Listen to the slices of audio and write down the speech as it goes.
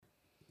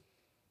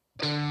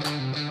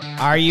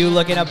Are you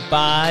looking to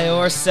buy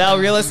or sell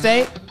real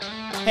estate?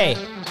 Hey,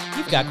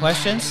 you've got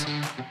questions.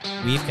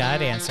 We've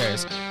got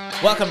answers.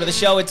 Welcome to the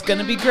show. It's going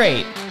to be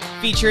great.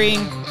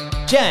 Featuring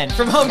Jen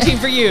from Home Team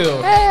For You.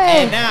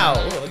 Hey. And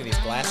now, ooh, look at these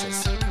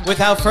glasses.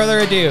 Without further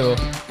ado,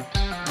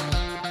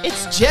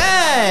 it's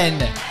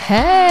Jen.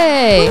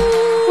 Hey.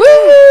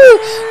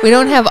 Woo! We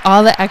don't have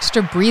all the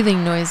extra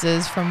breathing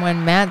noises from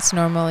when Matt's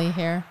normally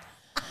here.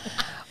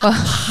 Well,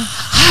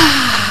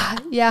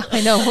 yeah,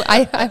 I know.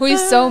 I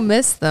always so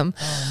miss them.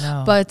 Oh,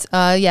 no. But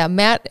yeah,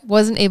 Matt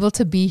wasn't able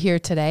to be here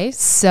today.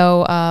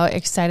 So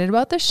excited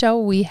about the show.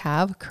 We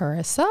have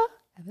Carissa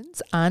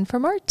Evans on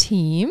from our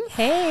team.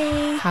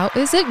 Hey. How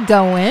is it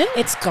going?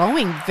 It's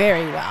going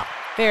very well.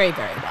 Very,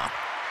 very well.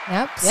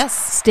 Yep.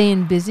 Yes.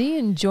 Staying busy,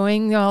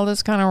 enjoying all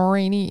this kind of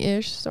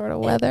rainy-ish sort of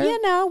weather.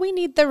 You know, we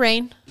need the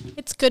rain.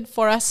 It's good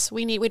for us.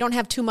 We don't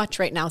have too much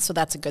right now, so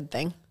that's a good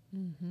thing.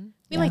 Mm-hmm.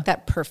 We like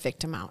that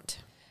perfect amount.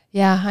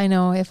 Yeah, I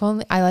know. If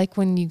only I like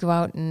when you go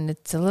out and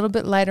it's a little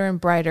bit lighter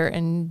and brighter,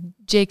 and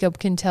Jacob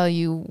can tell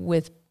you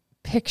with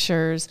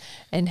pictures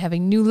and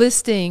having new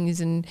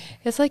listings, and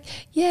it's like,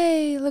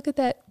 yay, look at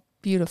that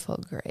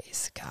beautiful gray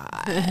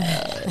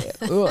sky.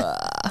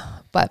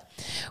 But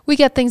we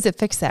got things that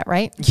fix that,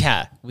 right?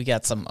 Yeah, we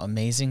got some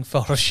amazing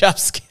Photoshop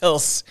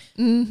skills.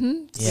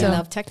 Mm-hmm. Yeah. I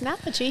love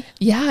technology.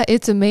 Yeah,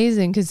 it's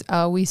amazing because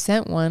we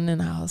sent one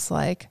and I was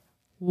like,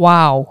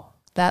 wow,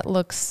 that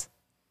looks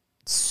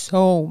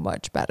so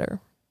much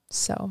better.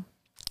 So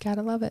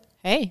gotta love it.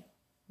 Hey,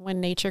 when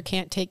nature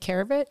can't take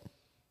care of it,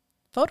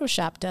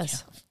 Photoshop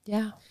does.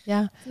 Yeah.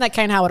 Isn't that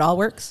kind of how it all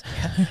works?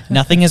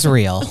 Nothing is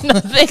real.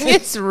 Nothing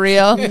is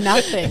real.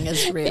 Nothing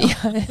is real. Yeah,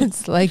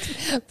 it's like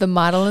the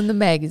model in the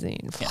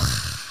magazine.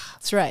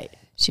 That's right.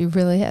 She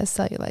really has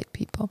cellulite,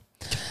 people.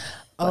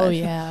 Oh,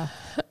 yeah.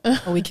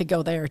 Well, we could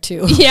go there,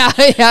 too. Yeah.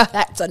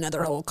 That's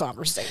another whole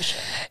conversation.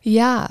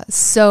 Yeah.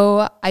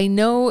 So I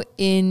know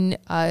in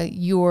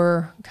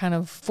your kind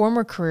of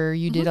former career,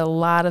 you did a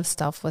lot of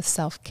stuff with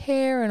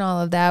self-care and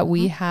all of that.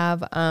 We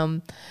have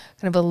kind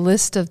of a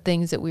list of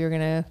things that we were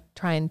going to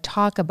try and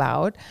talk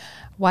about.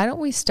 Why don't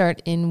we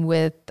start in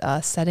with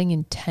setting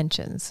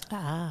intentions?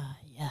 Ah,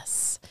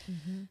 yes.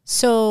 Mm-hmm.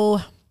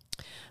 So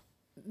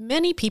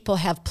many people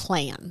have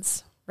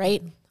plans,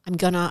 right?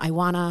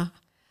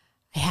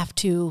 I have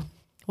to,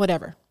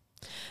 whatever.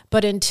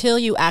 But until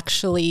you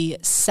actually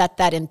set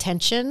that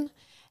intention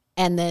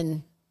and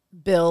then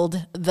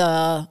build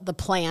the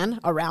plan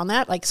around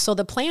that, like, so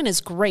the plan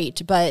is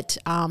great, but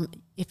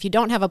if you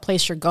don't have a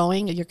place you're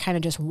going, you're kind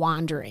of just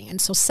wandering. And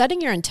so setting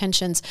your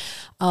intentions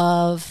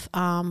of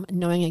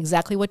knowing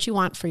exactly what you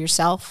want for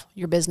yourself,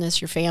 your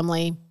business, your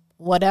family,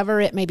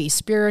 whatever it may be,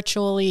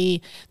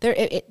 spiritually,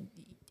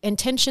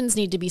 intentions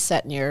need to be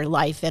set in your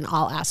life in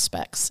all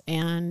aspects.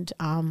 And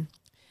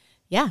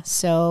yeah,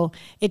 so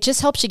it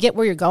just helps you get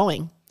where you're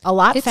going a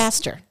lot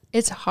faster.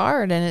 It's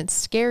hard and it's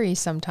scary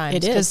sometimes.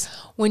 It is. Because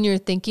when you're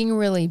thinking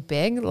really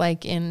big,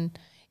 like even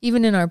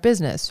in our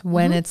business,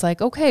 when it's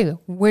like, okay,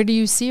 where do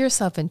you see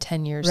yourself in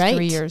 10 years, Right.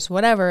 3 years,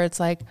 whatever? It's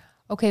like,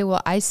 okay,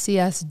 well, I see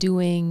us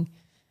doing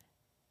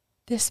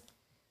this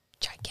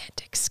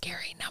gigantic,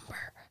 scary number.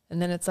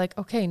 And then it's like,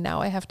 okay,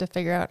 now I have to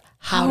figure out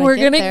how to we're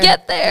get going to there.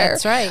 get there.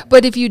 That's right.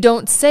 But if you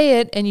don't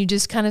say it and you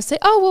just kind of say,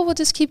 oh, well, we'll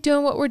just keep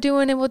doing what we're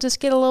doing and we'll just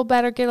get a little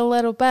better,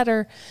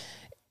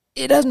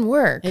 it doesn't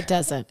work. It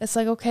doesn't. It's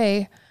like,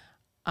 okay,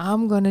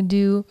 I'm going to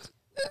do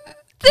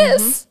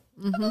this.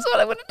 That's what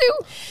I'm going to do.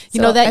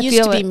 You know, that I used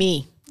feel to be it.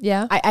 me.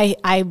 Yeah.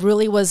 I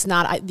really was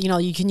not,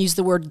 you can use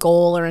the word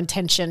goal or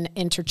intention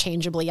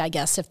interchangeably, I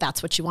guess, if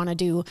that's what you want to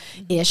do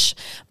ish.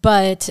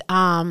 But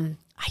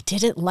I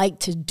didn't like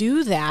to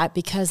do that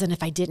because then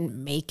if I didn't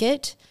make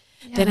it,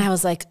 then I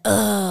was like,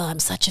 oh, I'm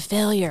such a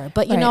failure.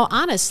 But, you know,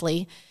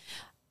 honestly,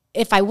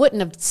 if I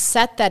wouldn't have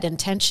set that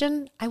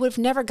intention, I would have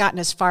never gotten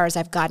as far as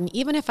I've gotten.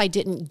 Even if I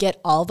didn't get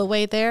all the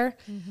way there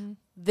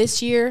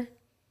this year,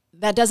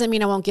 that doesn't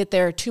mean I won't get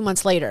there 2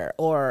 months later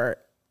or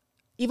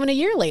even a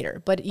year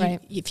later. But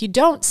if you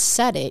don't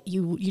set it,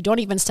 you don't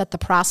even set the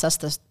process,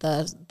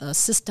 the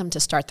system to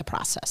start the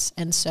process.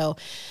 And so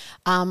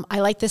I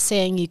like this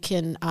saying, you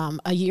can,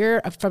 a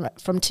year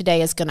from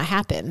today is going to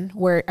happen.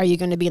 Where are you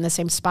going to be in the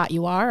same spot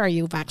you are? Or are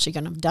you actually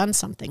going to have done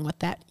something with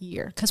that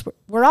year? Because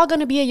we're all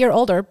going to be a year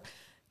older,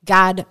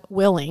 God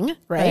willing,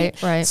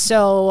 right? Right.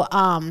 So,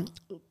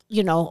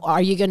 you know,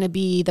 are you going to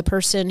be the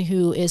person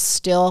who is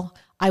still,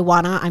 I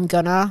want to, I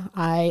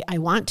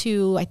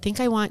think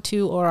I want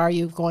to, or are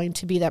you going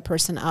to be that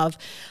person of,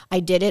 I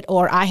did it,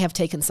 or I have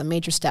taken some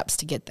major steps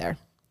to get there?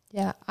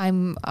 Yeah.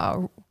 I'm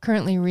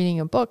currently reading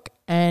a book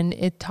and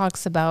it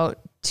talks about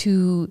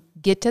to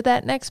get to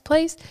that next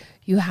place,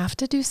 you have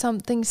to do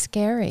something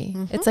scary.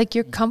 It's like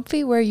you're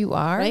comfy where you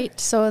are. Right.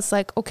 So it's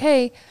like,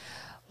 okay,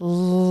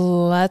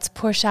 let's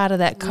push out of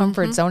that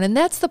comfort zone. And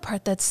that's the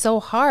part that's so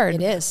hard.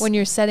 It is. When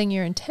you're setting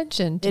your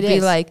intention to It be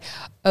is. like,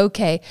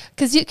 okay,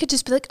 because you could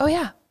just be like, oh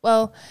yeah,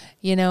 well,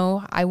 you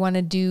know, I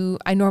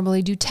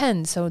normally do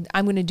 10, so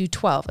I'm going to do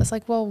 12. It's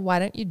like, well, why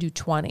don't you do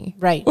 20?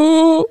 Right.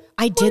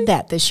 I did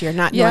that this year,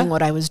 not Yeah. knowing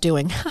what I was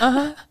doing.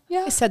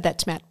 Yeah. I said that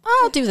to Matt.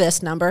 I'll do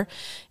this number.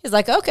 He's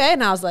like, okay.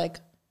 And I was like,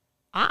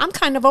 I'm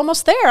kind of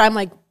almost there. I'm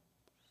like,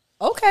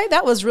 okay,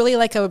 that was really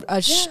like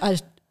a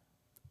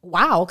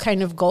wow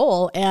kind of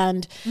goal.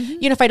 And,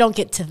 if I don't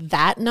get to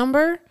that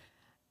number,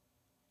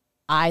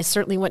 I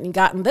certainly wouldn't have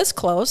gotten this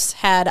close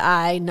had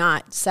I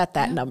not set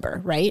that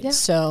number, right? Yeah.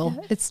 So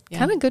it's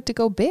kind of good to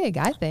go big,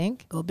 I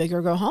think. go big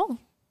or go home.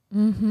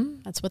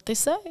 Mm-hmm. That's what they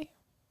say.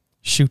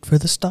 Shoot for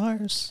the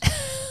stars.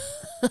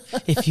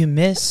 If you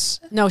miss,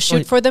 No,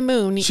 shoot for the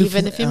moon.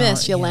 Even if you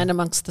miss, you'll yeah. land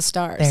amongst the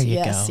stars. There you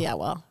yes, go. yeah.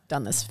 Well,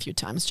 done this a few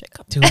times,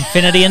 Jacob. to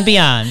infinity and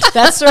beyond.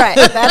 That's right.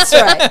 That's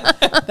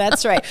right.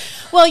 That's right.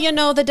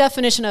 Well, the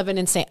definition of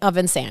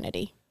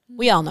insanity.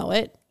 We all know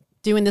it.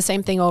 Doing the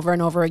same thing over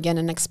and over again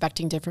and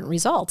expecting different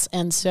results.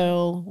 And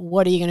so,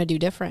 what are you going to do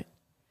different?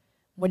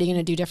 What are you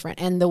going to do different?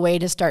 And the way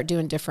to start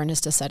doing different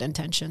is to set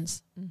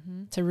intentions.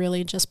 To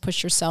really just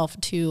push yourself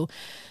to.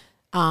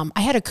 I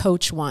had a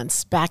coach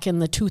once back in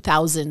the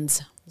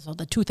 2000s, so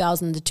the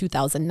 2000 to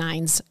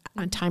 2009s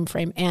time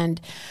frame, and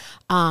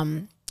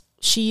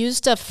she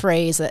used a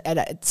phrase that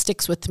it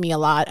sticks with me a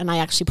lot, and I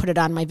actually put it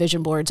on my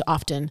vision boards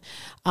often.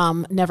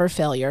 Never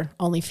failure,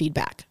 only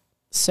feedback.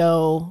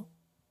 So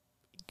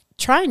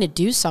trying to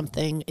do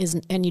something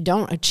and you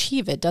don't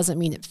achieve it doesn't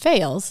mean it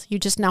fails. You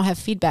just now have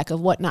feedback of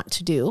what not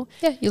to do.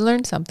 Yeah, you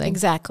learned something.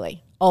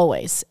 Exactly.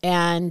 Always.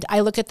 And I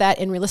look at that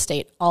in real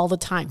estate all the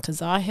time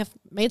because I have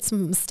made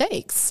some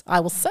mistakes, I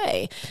will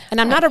say.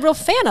 And I'm not a real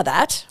fan of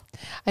that.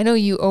 I know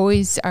you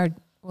always are.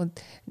 Well,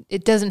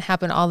 it doesn't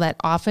happen all that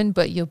often,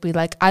 but you'll be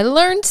like, I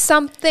learned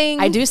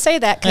something. I do say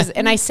that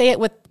and I say it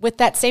with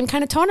that same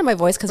kind of tone in my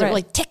voice because it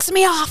really ticks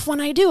me off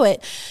when I do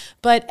it.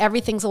 But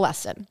everything's a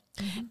lesson.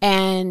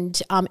 And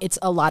it's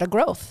a lot of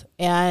growth.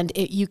 And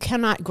you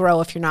cannot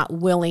grow if you're not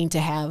willing to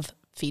have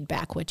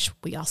feedback, which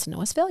we also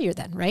know is failure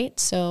then, right?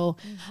 So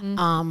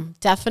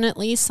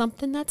definitely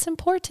something that's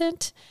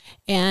important.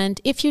 And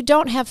if you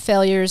don't have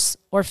failures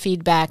or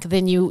feedback,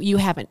 then you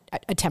haven't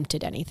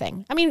attempted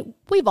anything. I mean,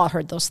 we've all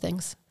heard those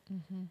things.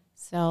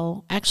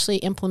 So actually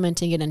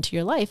implementing it into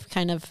your life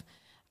kind of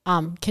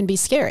can be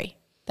scary,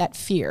 that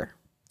fear.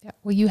 Yeah.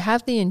 Well, you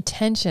have the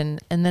intention,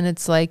 and then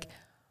it's like,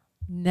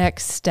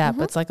 next step.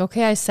 It's like,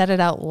 okay, I said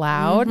it out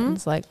loud. And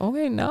it's like,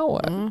 okay, now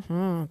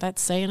what? That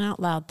saying out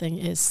loud thing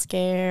is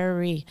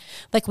scary.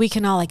 Like we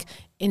can all like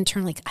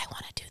internally, I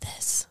want to do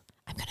this.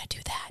 I'm going to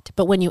do that.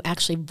 But when you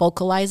actually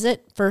vocalize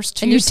it first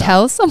to And yourself, you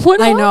tell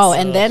someone else? I know,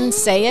 and then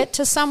say it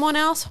to someone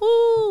else.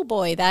 Whoo,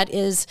 boy, that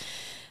is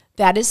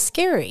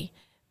scary.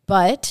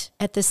 But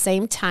at the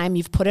same time,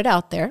 you've put it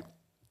out there.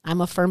 I'm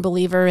a firm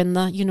believer in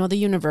the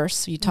universe.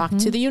 So you talk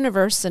to the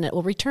universe and it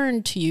will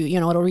return to you.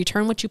 It'll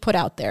return what you put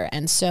out there.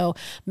 And so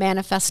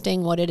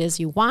manifesting what it is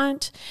you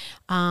want.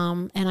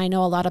 And I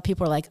know a lot of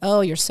people are like,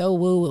 oh, you're so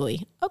woo-woo-y.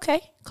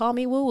 Okay, call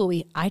me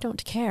woo-woo-y. I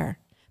don't care.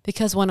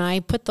 Because when I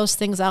put those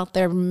things out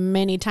there,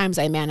 many times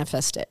I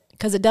manifest it.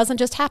 Because it doesn't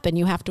just happen.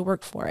 You have to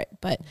work for it.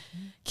 But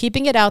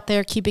keeping it out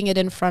there, keeping it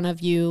in front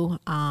of you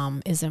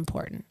is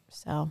important.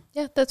 So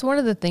yeah, that's one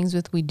of the things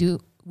we do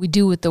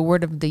with the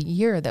word of the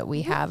year that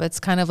we have. It's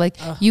kind of like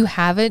you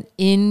have it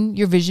in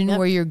your vision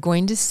where you're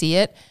going to see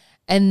it.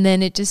 And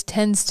then it just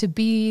tends to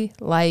be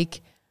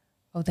like,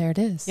 oh, there it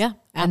is. Yeah,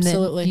 And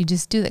absolutely. then you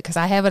just do that. Because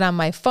I have it on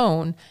my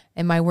phone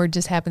and my word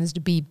just happens to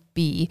be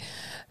B.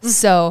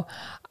 So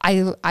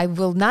I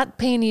will not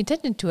pay any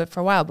attention to it for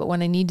a while. But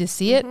when I need to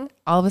see it,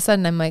 all of a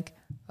sudden I'm like,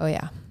 oh,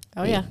 yeah.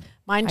 Oh, yeah.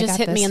 Mine just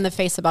hit me in the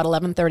face about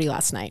 11:30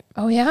 last night.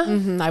 Oh, yeah?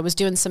 I was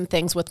doing some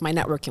things with my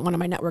networking, one of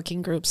my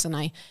networking groups, and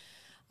I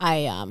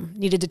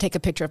needed to take a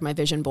picture of my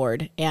vision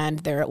board, and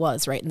there it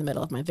was right in the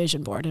middle of my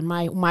vision board. And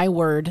my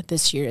word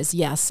this year is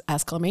yes, !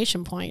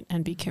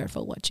 And be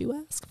careful what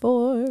you ask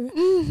for.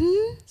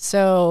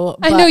 So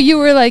I know you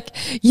were like,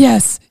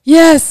 yes,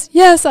 yes,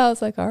 yes. I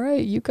was like, all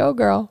right, you go,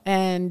 girl.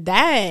 And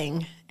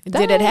dang,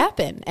 did it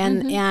happen?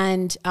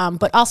 And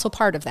but also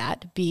part of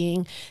that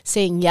being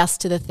saying yes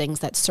to the things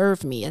that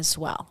serve me as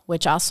well,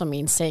 which also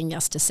means saying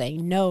yes to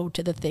saying no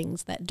to the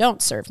things that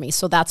don't serve me.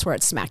 So that's where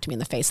it smacked me in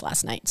the face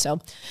last night. So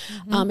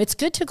it's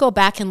good to go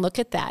back and look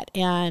at that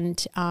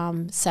and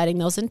setting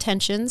those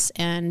intentions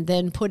and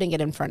then putting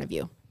it in front of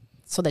you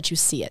so that you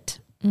see it.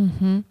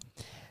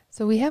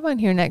 So we have on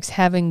here next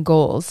having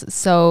goals.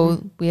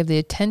 So we have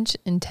the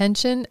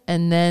intention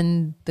and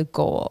then the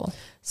goal.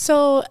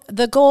 So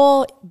the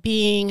goal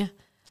being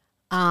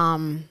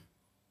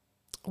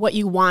what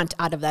you want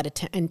out of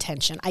that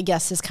intention, I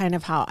guess, is kind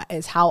of how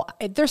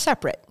they're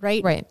separate,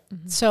 right? Right.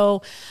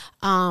 So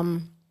I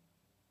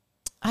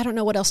don't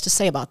know what else to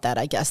say about that,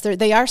 I guess.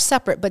 They are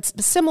separate,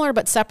 but similar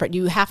but separate.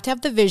 You have to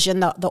have the vision,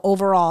 the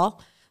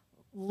overall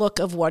look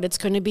of what it's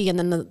going to be, and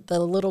then the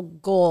little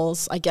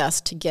goals, I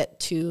guess, to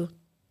get to.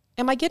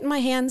 Am I getting my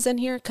hands in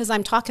here? Because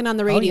I'm talking on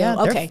the radio.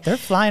 Oh, yeah, okay. They're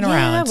flying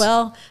around. Yeah,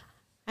 well,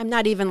 I'm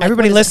not even like...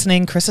 Everybody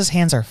listening, Chris's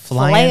hands are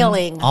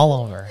flailing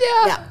all over.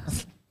 Yeah.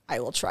 I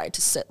will try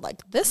to sit like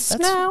this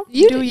now.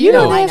 You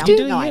don't have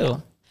to. I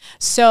know.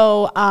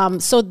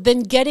 So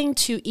then getting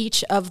to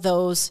each of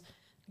those,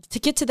 to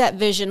get to that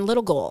vision,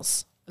 little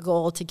goals.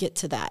 goal to get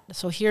to that.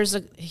 So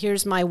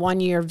here's my 1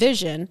 year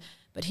vision,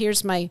 but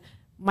here's my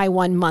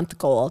 1 month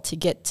goal to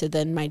get to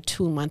then my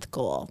 2 month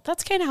goal.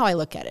 That's kind of how I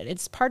look at it.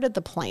 It's part of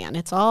the plan.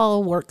 It's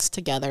all works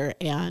together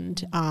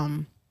and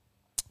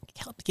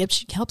helps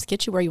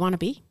get you where you want to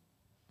be.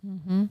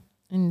 Mm-hmm.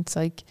 And it's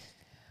like,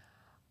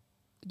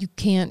 you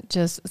can't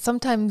just,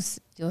 sometimes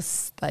you'll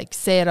like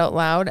say it out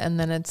loud and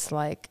then it's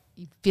like,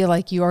 you feel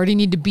like you already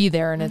need to be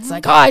there and it's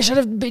like, oh, I should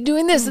have been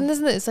doing this and this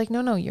and this. It's like,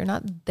 no, you're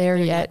not there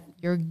yet.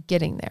 You're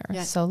getting there.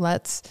 Yeah. So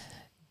let's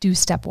do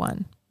step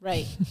one.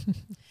 Right.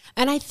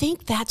 And I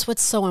think that's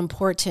what's so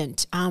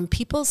important.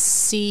 People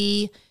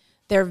see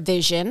their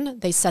vision,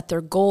 they set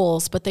their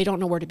goals, but they don't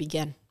know where to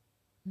begin.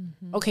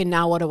 Mm-hmm. Okay,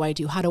 now what do I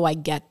do? How do I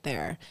get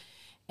there?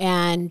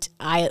 And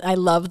I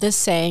love this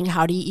saying,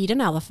 how do you eat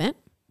an elephant?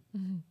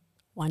 Mm-hmm.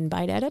 One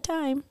bite at a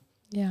time.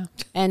 Yeah.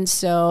 And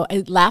so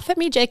laugh at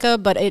me,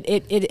 Jacob, but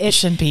it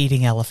shouldn't be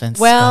eating elephants.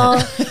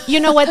 Well, you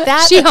know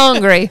what? She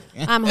hungry.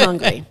 I'm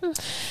hungry.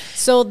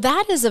 So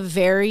that is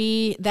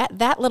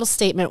that little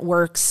statement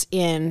works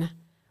in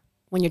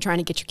when you're trying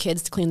to get your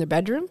kids to clean their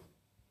bedroom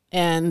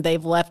and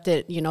they've left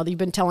it, you've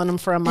been telling them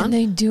for a month. And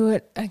they do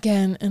it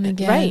again and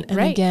again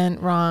again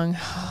wrong.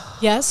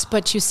 Yes,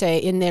 but you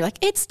say, and they're like,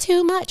 it's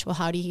too much. Well,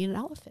 how do you eat an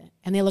elephant?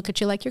 And they look at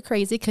you like you're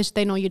crazy because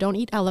they know you don't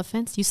eat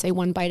elephants. You say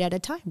one bite at a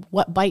time.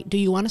 What bite do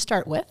you want to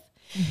start with?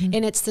 Mm-hmm.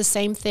 And it's the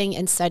same thing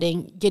in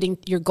getting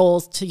your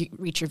goals to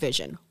reach your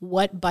vision.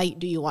 What bite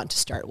do you want to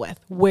start with?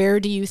 Where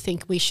do you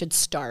think we should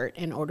start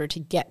in order to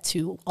get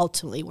to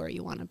ultimately where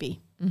you want to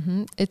be?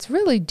 Mm-hmm. It's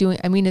really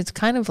it's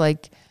kind of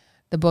like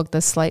the book,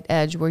 The Slight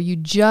Edge, where you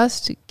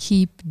just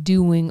keep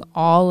doing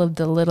all of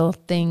the little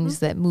things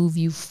that move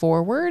you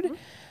forward. Mm-hmm.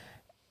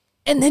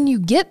 And then you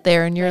get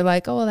there and you're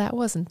like, oh, that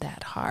wasn't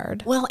that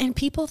hard. Well, and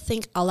people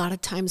think a lot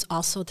of times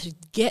also to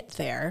get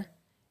there,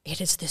 it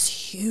is this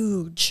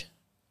huge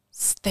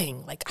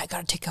thing. Like, I got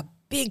to take a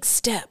big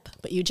step.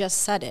 But you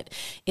just said it.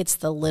 It's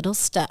the little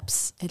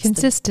steps. It's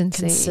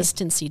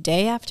consistency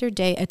day after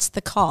day. It's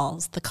the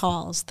calls.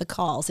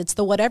 It's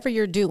the whatever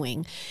you're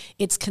doing.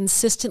 It's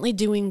consistently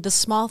doing the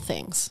small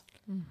things.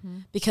 Mm-hmm.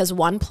 Because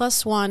 1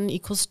 + 1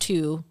 =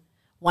 2.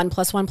 1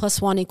 + 1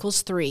 + 1 =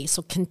 3.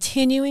 So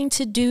continuing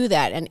to do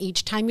that, and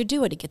each time you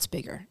do it, it gets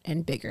bigger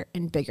and bigger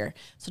and bigger.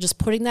 So just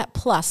putting that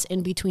plus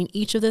in between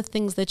each of the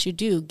things that you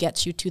do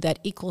gets you to that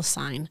equal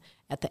sign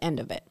at the end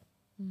of it.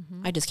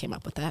 Mm-hmm. I just came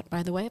up with that,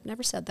 by the way. I've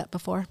never said that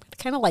before. I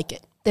kind of like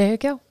it. There you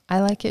go. I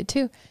like it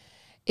too.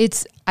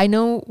 I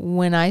know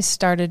when I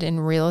started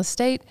in real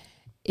estate,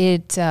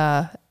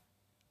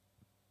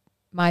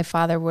 my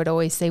father would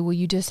always say, well,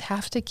 you just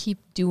have to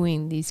keep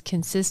doing these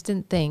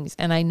consistent things.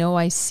 And I know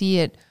I see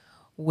it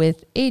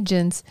with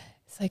agents.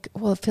 It's like,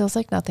 well, it feels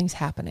like nothing's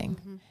happening.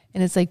 Mm-hmm.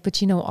 And it's like,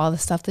 but all the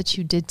stuff that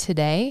you did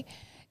today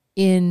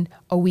in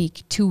a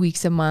week, 2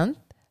 weeks, a month,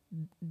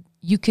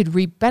 you could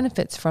reap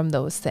benefits from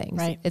those things.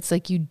 Right. It's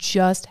like, you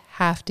just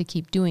have to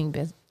keep doing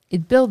this.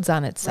 It builds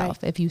on itself.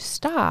 Right. If you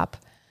stop,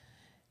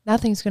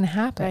 nothing's going to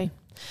happen. Right.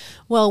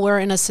 Well, we're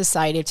in a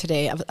society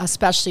today,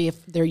 especially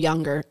if they're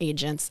younger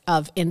agents,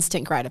 of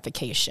instant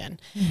gratification.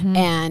 Mm-hmm.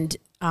 And,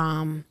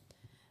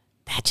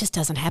 that just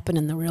doesn't happen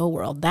in the real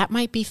world. That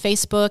might be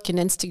Facebook and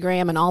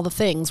Instagram and all the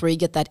things where you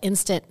get that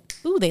instant,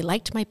 ooh, they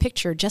liked my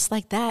picture, just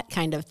like that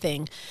kind of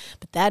thing.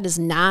 But that is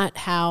not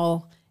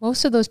how...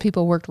 Most of those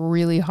people worked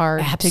really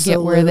hard to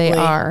get where they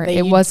are.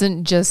 It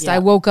wasn't just, I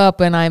woke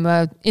up and I'm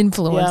a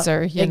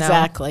influencer,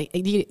 Exactly.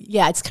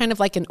 Yeah, it's kind of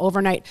like an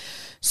overnight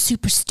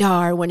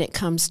superstar when it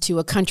comes to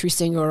a country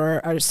singer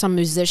or some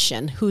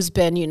musician who's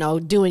been,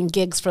 doing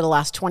gigs for the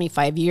last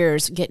 25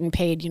 years, getting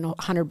paid,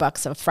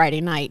 $100 a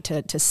Friday night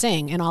to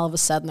sing, and all of a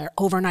sudden they're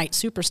overnight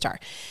superstar.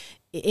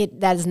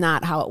 That is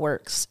not how it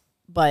works.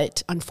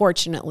 But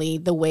unfortunately,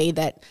 the way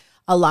that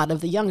a lot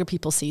of the younger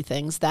people see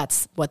things,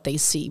 that's what they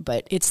see.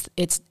 But it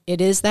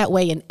is that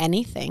way in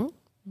anything.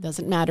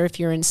 Doesn't matter if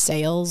you're in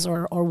sales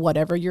or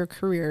whatever your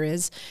career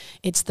is.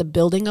 It's the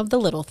building of the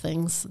little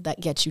things that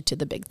gets you to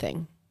the big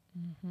thing.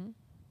 Mm-hmm.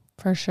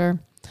 For sure.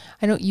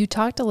 I know you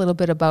talked a little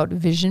bit about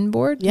vision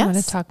board. Yes. You want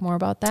to talk more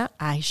about that?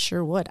 I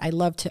sure would. I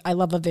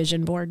love a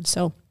vision board.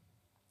 So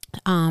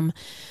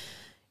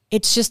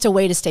it's just a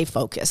way to stay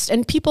focused.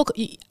 And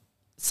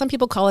some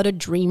people call it a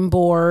dream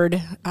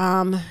board.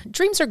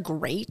 Dreams are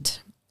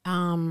great.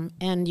 And,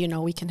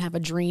 we can have a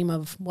dream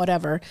of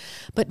whatever.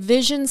 But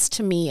visions,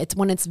 to me,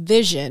 when it's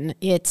vision,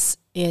 it's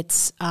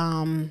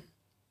I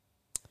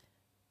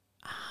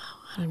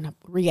don't know,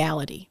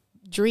 reality.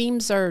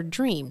 Dreams are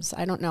dreams.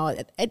 I don't know.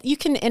 You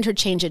can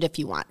interchange it if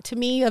you want. To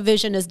me, a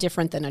vision is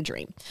different than a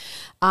dream.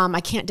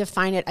 I can't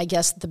define it. I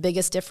guess the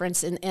biggest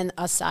difference in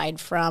aside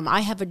from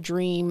I have a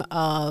dream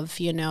of,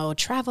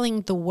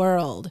 traveling the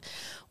world,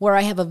 where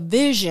I have a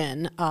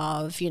vision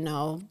of,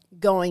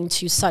 going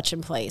to such a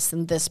place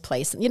and this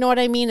place. You know what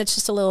I mean? It's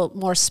just a little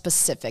more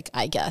specific,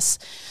 I guess.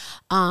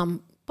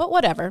 But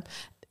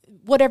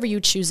whatever you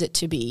choose it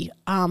to be.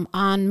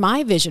 On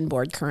my vision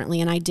board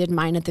currently, and I did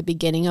mine at the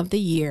beginning of the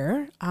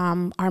year, are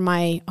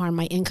my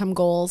income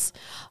goals,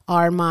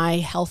 are my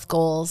health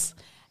goals,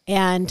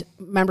 And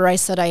remember I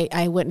said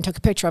I went and took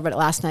a picture of it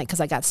last night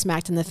because I got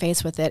smacked in the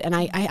face with it. And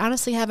I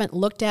honestly haven't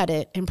looked at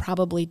it in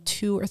probably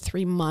 2 or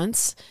 3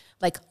 months,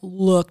 like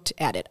looked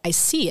at it. I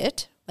see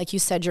it. Like you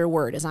said, your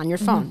word is on your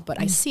phone, but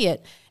I see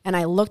it. And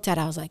I looked at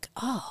it. I was like,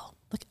 oh,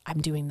 look,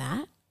 I'm doing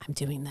that. I'm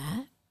doing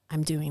that.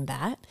 I'm doing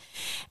that.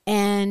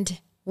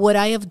 And would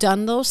I have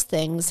done those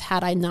things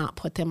had I not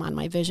put them on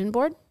my vision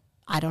board?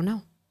 I don't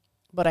know.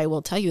 But I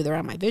will tell you they're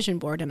on my vision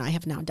board, and I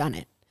have now done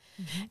it.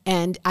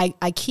 And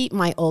I keep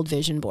my old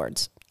vision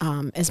boards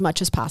as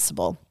much as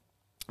possible.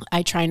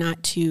 I try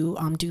not to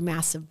do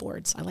massive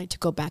boards. I like to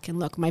go back and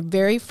look. My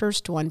very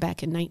first one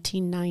back in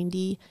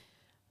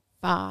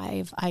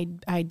 1995,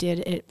 I did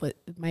it with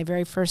my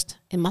very first,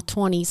 in my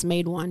 20s,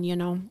 made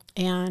one,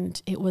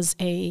 and it was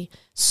a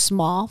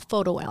small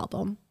photo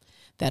album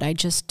that I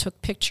just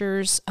took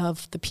pictures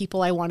of the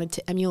people I wanted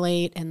to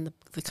emulate and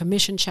the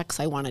commission checks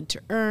I wanted to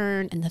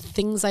earn and the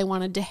things I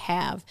wanted to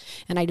have.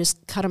 And I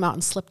just cut them out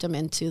and slipped them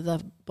into the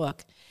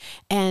book.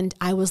 And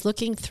I was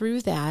looking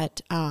through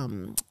that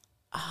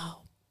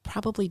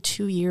probably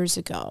 2 years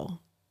ago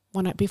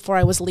before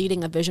I was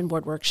leading a vision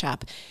board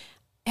workshop.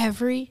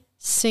 Every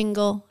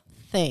single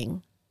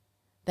thing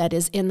that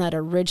is in that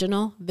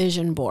original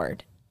vision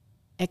board,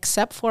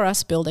 except for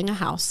us building a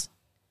house,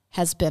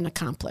 has been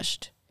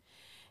accomplished.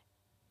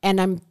 And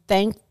I'm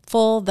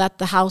thankful that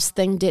the house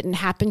thing didn't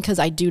happen because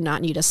I do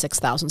not need a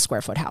 6,000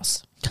 square foot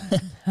house.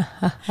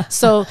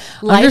 So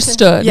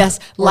Understood. Yes.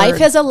 Word. Life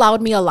has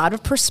allowed me a lot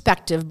of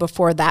perspective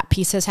before that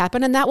piece has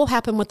happened. And that will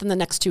happen within the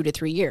next 2 to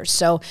 3 years.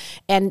 So,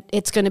 and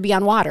it's going to be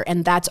on water.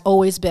 And that's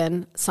always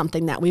been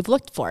something that we've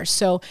looked for.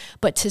 So,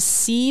 but to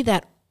see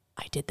that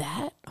I did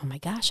that, oh my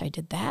gosh, I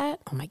did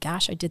that. Oh my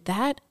gosh, I did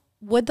that.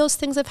 Would those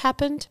things have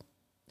happened?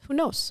 Who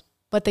knows?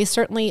 But they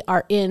certainly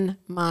are in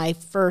my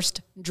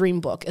first dream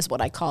book, is what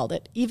I called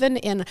it.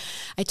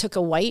 I took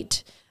a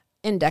white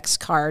index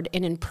card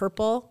and in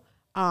purple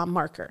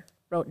marker,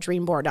 wrote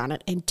dream board on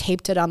it and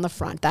taped it on the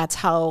front. That's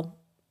how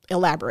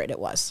elaborate it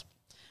was.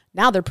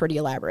 Now they're pretty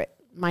elaborate.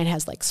 Mine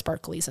has like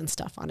sparklies and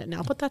stuff on it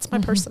now, but that's my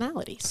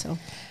personality. So,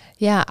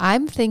 yeah,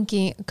 I'm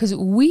thinking, because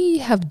we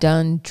have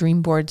done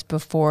dream boards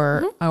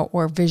before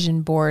or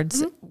vision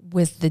boards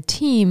with the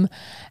team.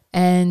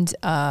 And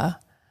I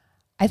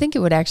think it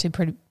would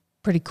actually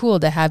pretty cool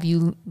to have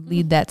you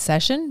lead that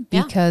session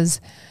because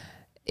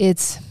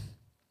it's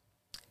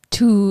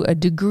to a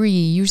degree,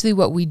 usually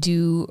what we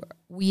do,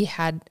 we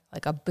had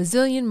like a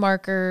bazillion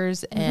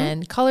markers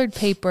and colored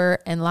paper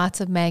and lots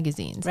of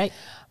magazines. Right.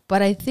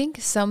 But I think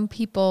some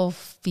people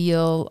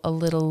feel a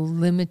little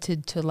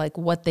limited to like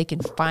what they can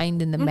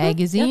find in the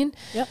magazine.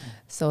 Yep.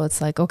 So it's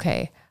like,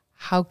 okay,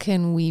 how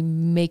can we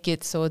make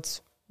it so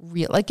it's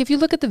real? Like if you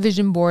look at the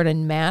vision board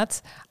and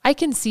Matt's, I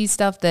can see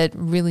stuff that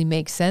really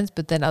makes sense,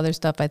 but then other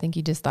stuff I think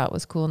he just thought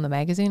was cool in the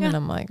magazine, and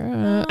I'm like,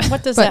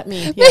 what does that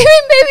mean? Maybe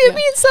it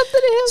means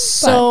something to him.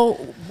 So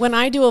when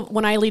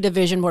I lead a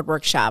vision board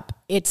workshop,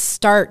 it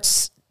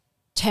starts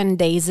 10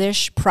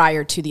 days-ish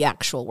prior to the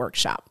actual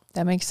workshop.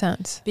 That makes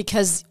sense.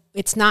 Because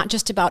it's not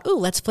just about,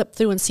 let's flip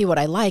through and see what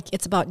I like.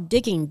 It's about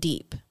digging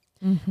deep.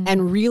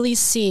 And really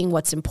seeing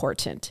what's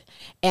important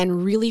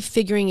and really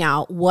figuring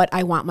out what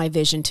I want my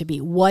vision to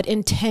be. What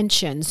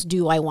intentions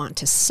do I want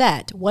to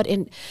set?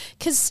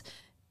 Because,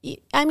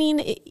 I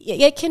mean,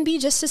 it can be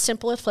just as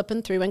simple as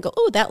flipping through and go,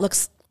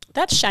 that's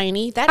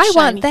shiny. That's shiny.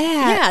 Want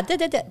that.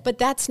 Yeah, but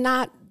that's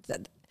not,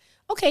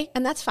 okay,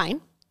 and that's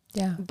fine.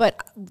 Yeah.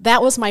 But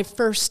that was my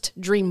first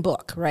dream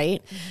book,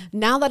 right?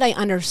 Now that I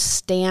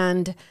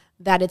understand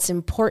that it's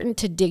important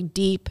to dig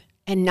deep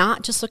and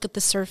not just look at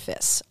the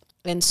surface.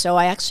 And so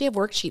I actually have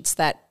worksheets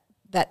that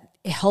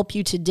help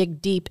you to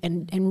dig deep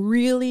and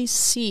really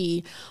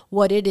see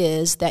what it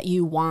is that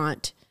you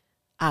want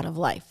out of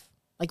life.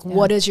 Like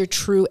what is your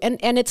true, and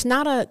it's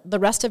not the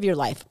rest of your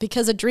life,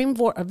 because a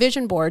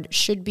vision board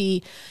should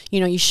be,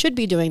 you should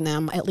be doing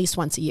them at least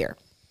once a year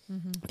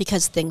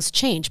because things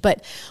change.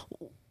 But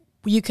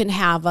you can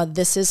have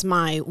this is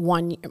my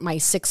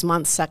 6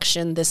 month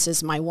section, this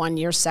is my 1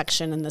 year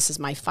section, and this is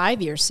my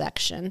 5 year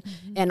section.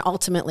 And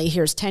ultimately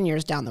here's 10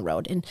 years down the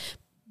road.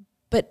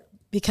 But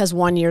because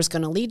 1 year is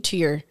going to lead to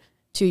your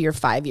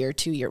 5 year,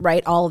 2 year,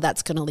 right? All of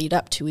that's going to lead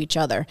up to each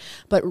other.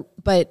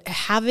 But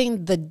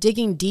having the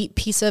digging deep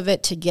piece of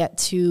it to get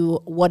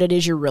to what it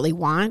is you really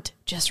want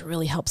just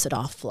really helps it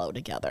all flow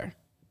together.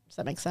 Does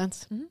that make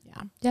sense?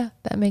 Yeah,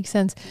 that makes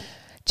sense.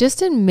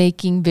 Just in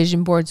making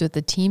vision boards with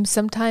the team,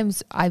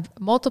 sometimes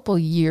multiple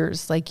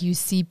years, like you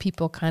see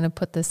people kind of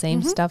put the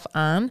same stuff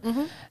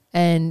on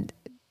and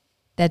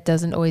that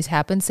doesn't always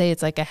happen. Say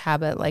it's like a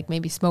habit, like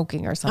maybe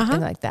smoking or something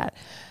like that.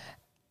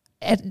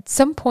 At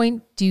some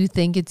point, do you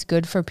think it's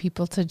good for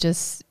people to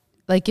just,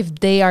 like if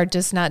they are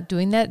just not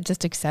doing that,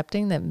 just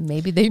accepting that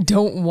maybe they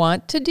don't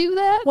want to do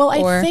that? Well,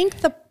 I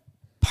think the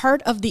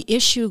part of the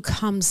issue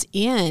comes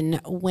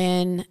in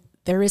when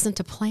there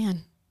isn't a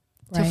plan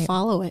to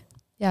follow it.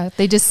 Yeah,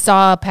 they just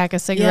saw a pack of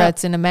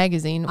cigarettes in a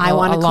magazine a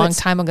long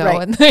time ago,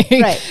 and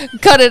they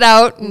cut it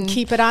out and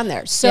keep it on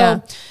there.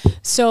 So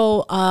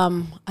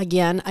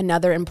again,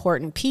 another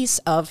important piece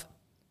of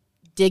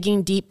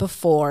digging deep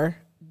before,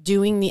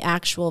 doing the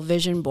actual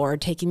vision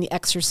board, taking the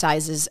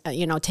exercises,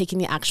 taking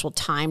the actual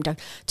time to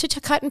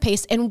cut and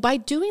paste. And by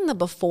doing the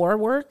before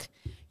work,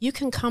 you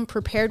can come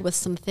prepared with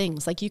some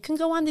things. Like you can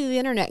go onto the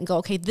internet and go,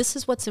 okay, this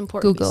is what's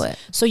important. Google it.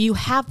 So you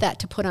have that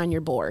to put on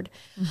your board.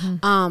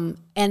 And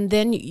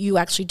then you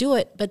actually do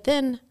it. But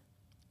then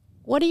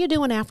what are you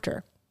doing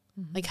after?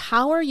 Like,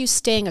 how are you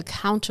staying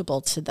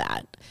accountable to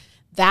that?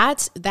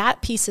 That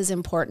piece is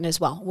important as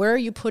well. Where are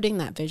you putting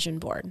that vision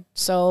board?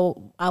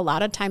 So a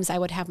lot of times I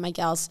would have my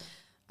gals,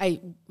 I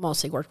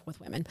mostly work with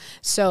women.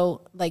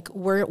 So like,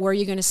 where are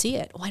you going to see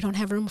it? Well, I don't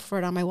have room for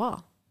it on my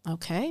wall.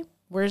 Okay.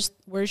 Where's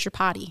your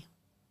potty?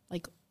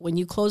 Like when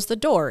you close the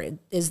door,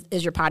 is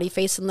your potty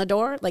facing the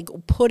door? Like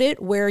put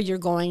it where you're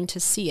going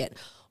to see it,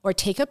 or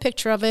take a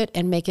picture of it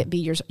and make it be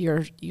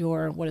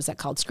your what is that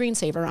called?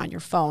 Screensaver on your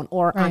phone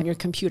or on your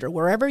computer,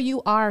 wherever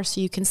you are,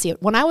 so you can see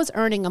it. When I was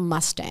earning a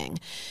Mustang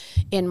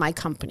in my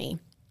company,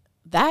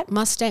 that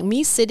Mustang,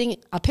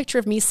 a picture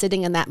of me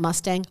sitting in that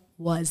Mustang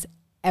was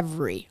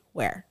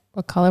everywhere.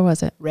 What color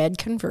was it? Red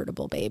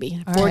convertible,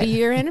 baby.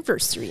 40-year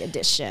anniversary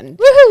edition.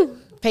 Woohoo!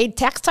 Paid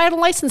tax, title,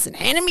 license, and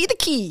handed me the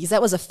keys.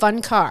 That was a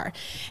fun car.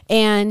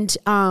 And,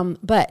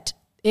 but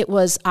it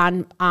was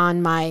in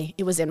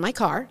my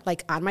car,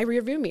 like on my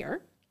rearview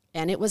mirror,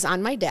 and it was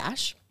on my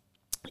dash.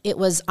 It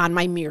was on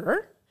my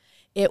mirror.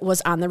 It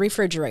was on the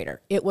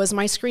refrigerator. It was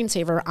my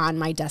screensaver on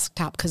my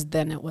desktop, because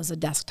then it was a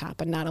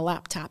desktop and not a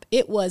laptop.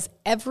 It was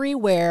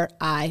everywhere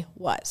I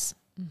was,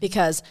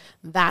 because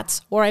that's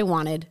where I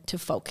wanted to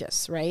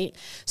focus, right?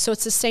 So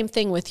it's the same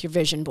thing with your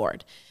vision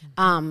board.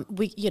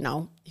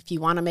 If you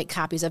want to make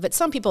copies of it,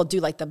 some people do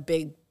like the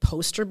big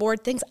poster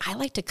board things. I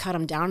like to cut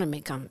them down and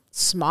make them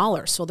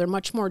smaller, so they're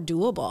much more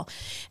doable.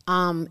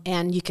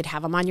 And you could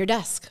have them on your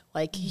desk,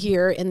 like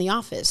here in the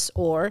office,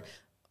 or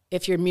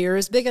if your mirror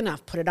is big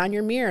enough, put it on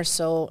your mirror.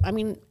 So, I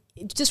mean,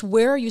 just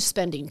where are you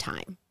spending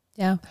time?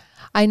 Yeah.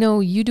 I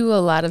know you do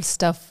a lot of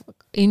stuff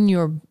in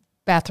your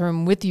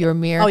bathroom with your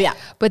mirror. Oh, yeah.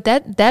 But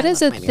that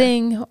is a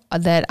thing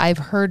that I've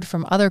heard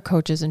from other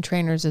coaches and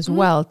trainers as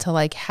well, to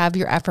like have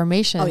your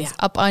affirmations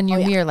up on your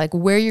mirror, like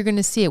where you're going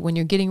to see it when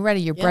you're getting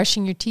ready, you're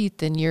brushing your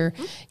teeth, and you're,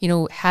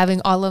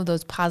 having all of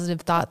those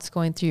positive thoughts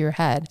going through your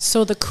head.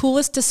 So the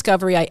coolest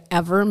discovery I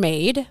ever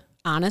made,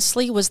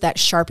 honestly, was that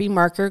Sharpie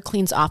marker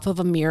cleans off of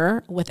a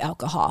mirror with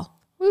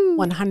alcohol.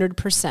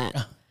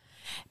 100%.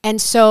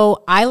 And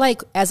so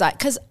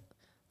because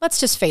let's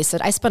just face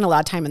it, I spend a lot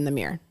of time in the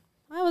mirror.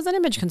 I was an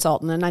image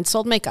consultant and I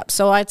sold makeup.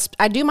 So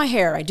I do my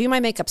hair, I do my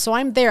makeup. So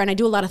I'm there and I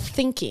do a lot of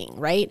thinking,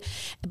 right?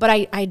 But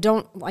I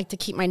don't like to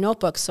keep my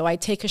notebook. So I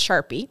take a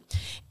Sharpie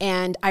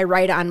and I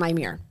write on my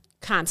mirror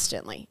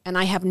constantly. And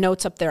I have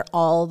notes up there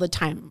all the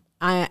time.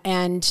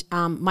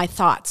 My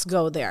thoughts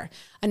go there.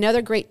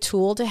 Another great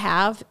tool to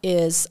have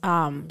is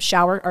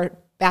shower or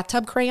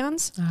bathtub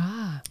crayons.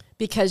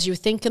 Because you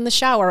think in the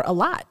shower a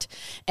lot.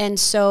 And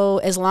so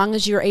as long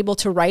as you're able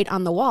to write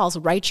on the walls,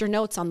 write your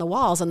notes on the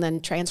walls and then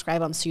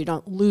transcribe them so you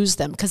don't lose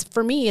them. Because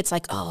for me, it's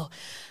like, I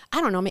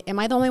don't know, am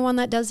I the only one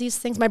that does these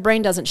things? My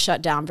brain doesn't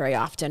shut down very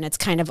often. It's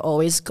kind of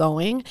always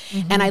going.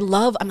 And I'm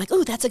like,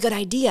 oh, that's a good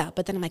idea.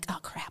 But then I'm like, oh,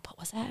 crap, what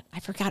was that? I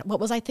forgot. What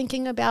was I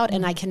thinking about?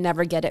 And I can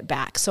never get it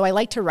back. So I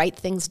like to write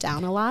things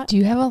down a lot. Do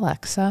you have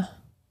Alexa?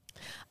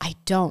 I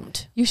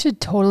don't. You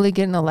should totally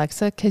get an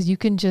Alexa, because you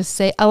can just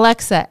say,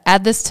 Alexa,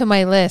 add this to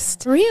my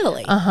list.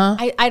 Really?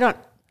 I don't.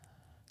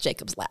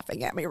 Jacob's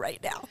laughing at me right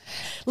now.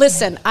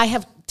 Listen, I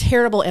have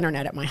terrible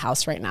internet at my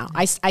house right now.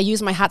 I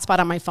use my hotspot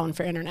on my phone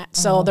for internet.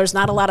 So there's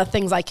not a lot of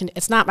things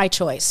it's not my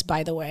choice,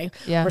 by the way.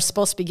 Yeah. We're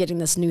supposed to be getting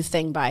this new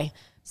thing by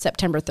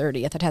September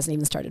 30th. It hasn't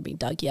even started being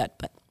dug yet,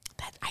 but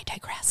I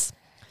digress.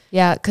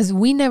 Yeah, because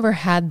we never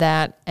had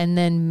that. And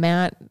then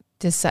Matt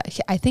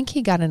I think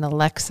he got an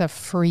Alexa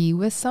free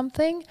with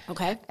something.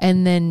 Okay.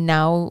 And then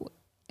now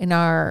in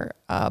our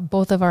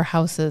both of our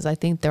houses, I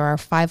think there are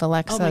 5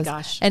 Alexas. Oh my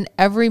gosh. And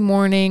every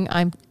morning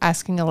I'm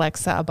asking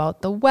Alexa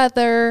about the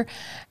weather.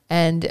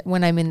 And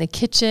when I'm in the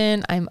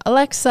kitchen, I'm,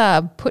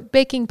 Alexa, put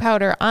baking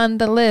powder on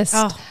the list.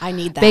 Oh, I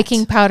need that.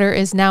 Baking powder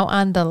is now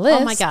on the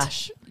list. Oh my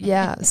gosh.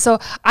 Yeah. So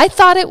I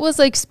thought it was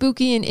like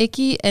spooky and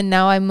icky, and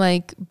now I'm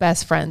like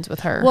best friends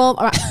with her. Well,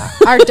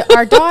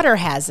 our daughter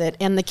has it,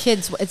 and the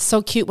kids, it's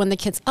so cute when the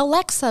kids,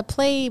 Alexa,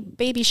 play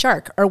Baby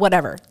Shark or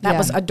whatever. That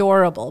was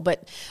adorable.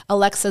 But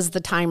Alexa's the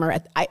timer.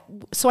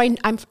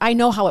 I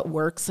know how it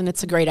works, and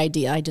it's a great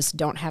idea. I just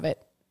don't have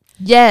it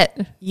yet.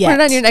 Put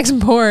it on your next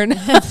board.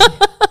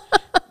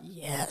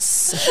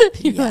 Yes.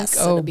 You're yes.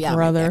 like, oh, it'll be on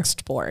brother. my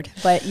next board.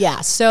 But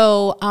yeah,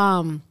 so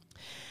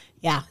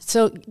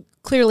so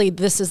clearly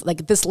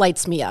this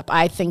lights me up.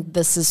 I think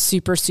this is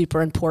super,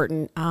 super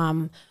important.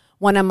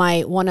 One of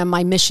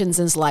my missions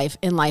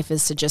in life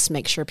is to just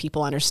make sure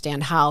people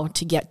understand how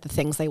to get the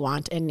things they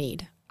want and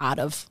need out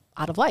of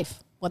life,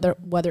 whether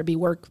it be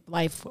work,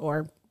 life,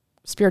 or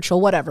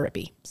spiritual, whatever it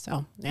be.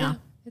 So yeah.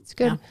 It's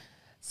good. Yeah.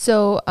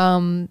 So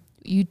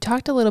you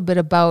talked a little bit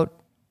about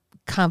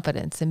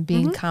confidence and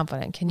being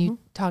confident. Can you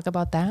talk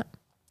about that?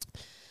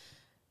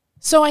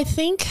 So I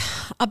think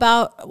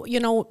about,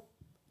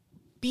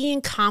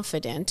 being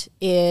confident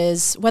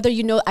is whether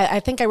you know, I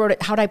think I wrote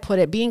it, how'd I put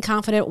it? Being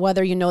confident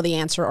whether you know the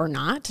answer or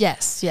not.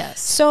 Yes.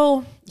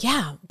 So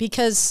yeah,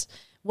 because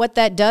what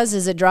that does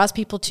is it draws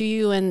people to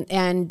you,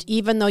 and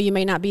even though you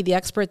may not be the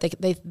expert,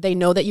 they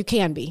know that you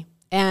can be.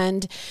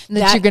 And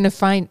that you're going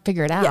to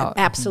figure it out. Yeah,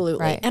 absolutely.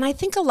 Right. And I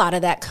think a lot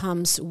of that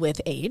comes with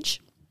age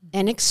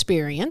and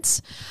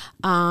experience.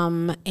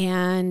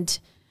 And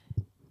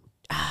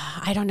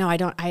I don't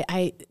know.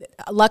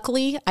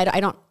 Luckily,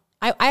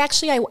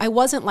 I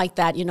wasn't like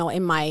that,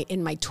 in my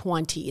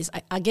 20s.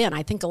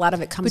 I think a lot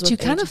of it comes with But you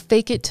kind of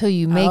fake it till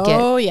you make it.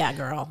 Oh yeah,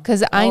 girl.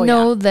 Because I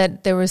know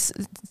that there was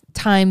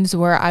times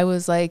where I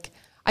was like,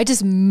 I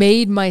just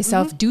made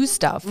myself do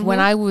stuff when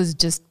I was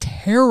just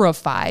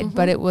terrified,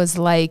 but it was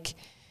like,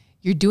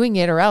 you're doing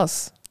it or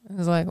else. I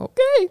was like,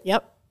 okay.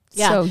 Yep.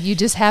 Yeah. So you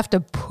just have to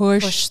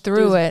push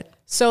through it.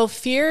 So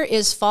fear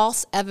is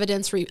false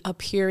evidence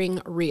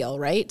appearing real,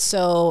 right?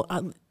 So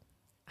I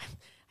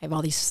have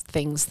all these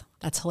things.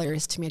 That's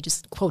hilarious to me. I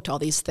just quote all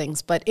these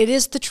things, but it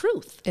is the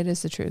truth. It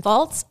is the truth.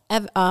 False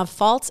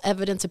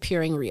evidence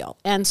appearing real.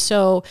 And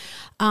so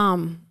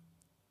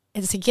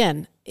it's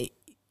again,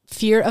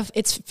 fear of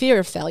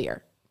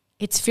failure.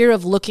 It's fear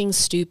of looking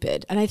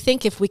stupid. And I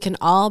think if we can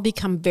all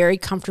become very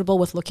comfortable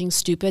with looking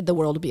stupid, the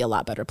world will be a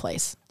lot better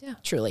place. Yeah,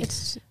 truly.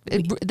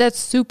 That's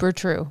super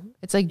true.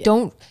 It's like,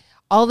 don't,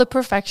 all the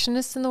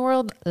perfectionists in the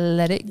world,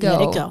 let it go.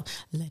 Let it go.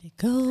 Let it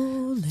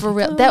go. For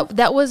real.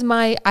 That was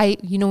my,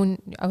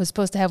 when I was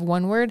supposed to have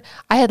one word,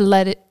 I had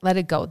let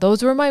it go.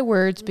 Those were my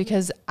words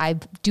because I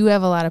do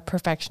have a lot of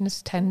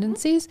perfectionist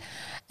tendencies.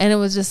 And it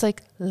was just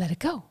like, let it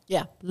go.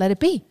 Yeah. Let it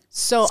be.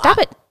 So Stop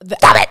it.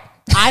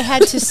 I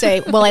had to say,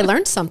 well, I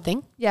learned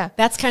something. Yeah.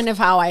 That's kind of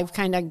how I've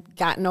kind of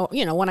gotten,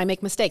 when I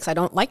make mistakes. I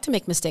don't like to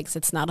make mistakes.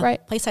 It's not a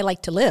place I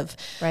like to live.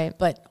 Right.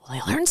 But,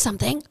 well, I learned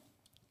something.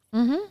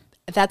 Mm-hmm.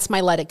 That's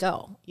my let it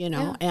go,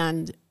 Yeah.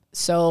 And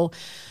so,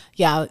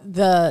 yeah,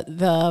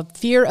 the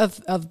fear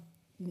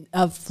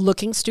of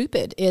looking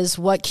stupid is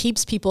what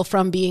keeps people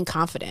from being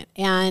confident.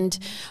 And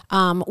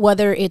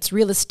whether it's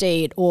real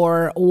estate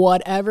or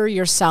whatever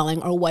you're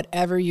selling or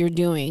whatever you're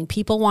doing,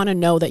 people want to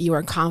know that you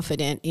are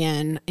confident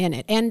in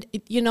it. And,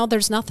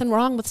 there's nothing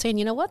wrong with saying,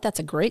 you know what, that's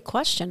a great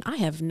question. I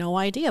have no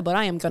idea, but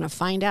I am going to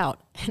find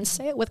out, and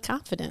say it with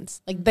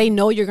confidence. Like, they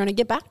know you're going to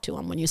get back to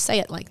them when you say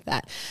it like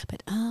that.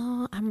 But,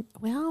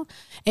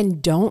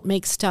 and don't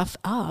make stuff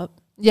up.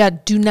 Yeah,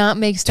 do not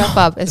make stuff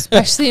up,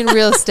 especially in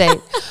real estate.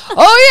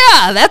 Oh,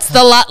 yeah, that's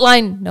the lot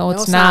line. No,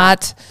 it's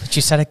not. But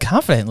you said it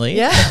confidently.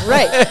 Yeah,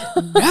 right.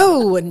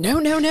 No.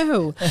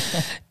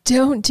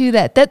 Don't do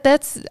that.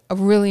 That's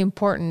really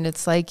important.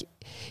 It's like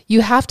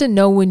you have to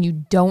know when you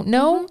don't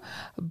know,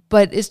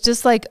 but it's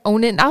just like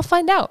own it and I'll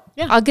find out.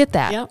 Yeah. I'll get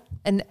that. Yeah.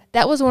 And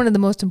that was one of the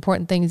most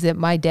important things that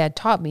my dad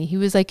taught me. He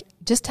was like,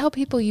 just tell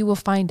people you will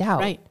find out.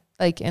 Right.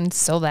 And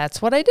so that's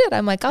what I did.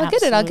 I'm like, I'll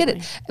get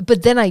it.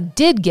 But then I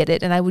did get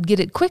it and I would get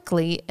it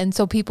quickly. And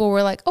so people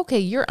were like, okay,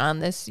 you're on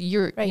this.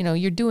 You're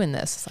doing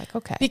this. It's like,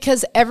 okay.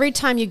 Because every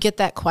time you get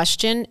that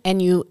question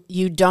and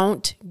you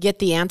don't get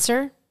the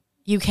answer,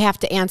 you have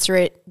to answer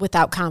it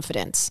without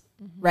confidence,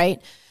 right?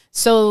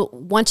 So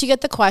once you get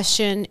the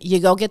question, you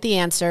go get the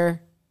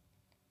answer,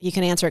 you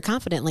can answer it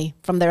confidently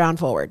from there on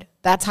forward.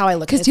 That's how I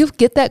look at it. Because you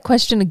get that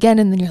question again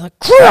and then you're like,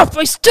 crap,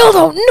 I still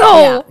don't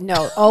know. Yeah,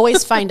 no,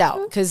 always find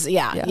out. Because,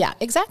 yeah,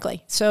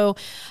 exactly. So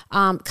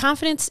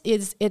confidence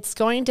it's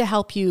going to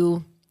help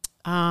you,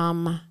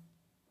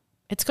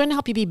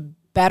 be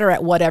better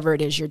at whatever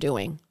it is you're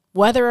doing,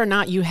 whether or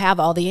not you have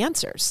all the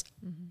answers.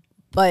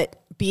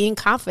 But being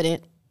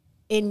confident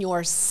in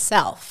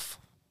yourself,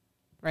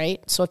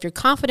 right? So if you're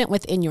confident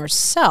within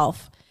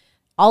yourself,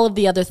 all of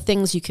the other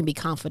things you can be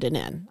confident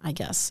in, I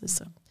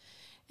guess.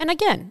 And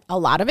again, a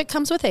lot of it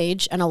comes with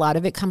age and a lot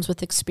of it comes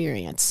with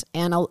experience.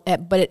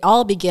 But it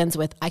all begins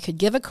with, I could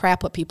give a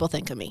crap what people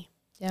think of me.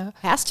 Yeah.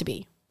 Has to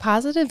be.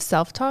 Positive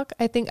self-talk.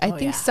 I think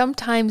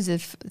sometimes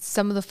if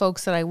some of the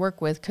folks that I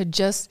work with could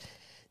just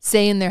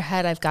say in their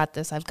head, I've got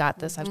this, I've got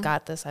this, I've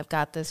got this, I've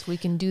got this, we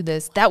can do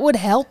this. That would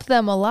help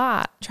them a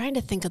lot. I'm trying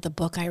to think of the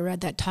book I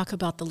read that talk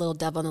about the little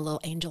devil and the little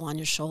angel on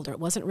your shoulder. It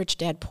wasn't Rich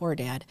Dad, Poor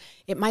Dad.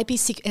 It might be,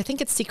 I think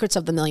it's Secrets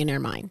of the Millionaire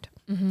Mind.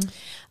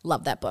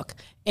 Love that book.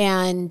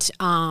 And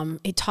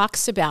it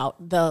talks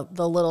about the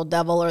little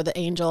devil or the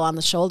angel on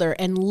the shoulder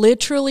and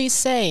literally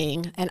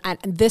saying, and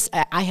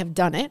I have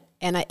done it,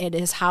 and it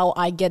is how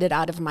I get it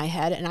out of my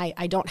head, and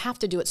I don't have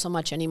to do it so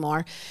much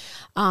anymore.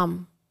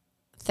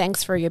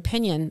 Thanks for your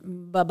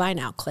opinion. Bye-bye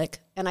now, click.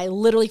 And I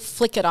literally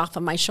flick it off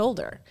of my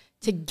shoulder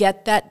to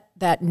get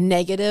that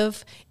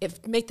negative,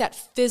 make that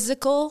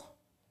physical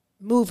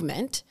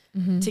movement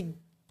to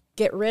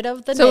get rid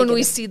of the negative. So when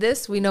we see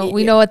this, we know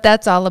what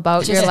that's all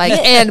about. You're like,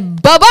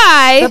 and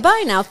bye-bye.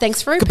 Bye-bye now.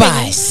 Thanks for your Goodbye,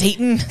 opinion.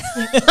 Satan.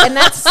 And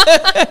that's,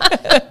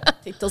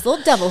 take those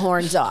little devil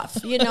horns off,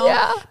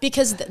 Yeah.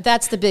 Because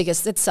that's the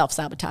biggest, it's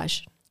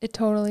self-sabotage. It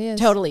totally is.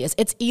 Totally is.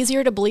 It's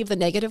easier to believe the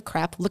negative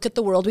crap. Look at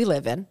the world we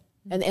live in.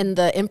 And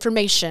the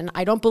information,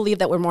 I don't believe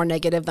that we're more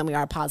negative than we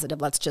are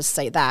positive. Let's just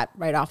say that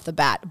right off the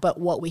bat. But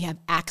what we have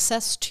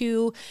access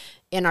to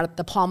in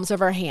the palms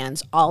of our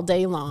hands all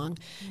day long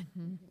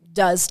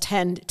does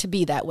tend to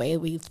be that way.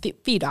 We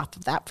feed off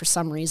of that for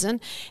some reason.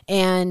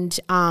 And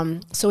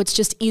so it's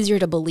just easier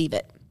to believe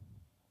it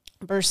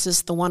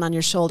versus the one on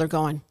your shoulder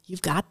going,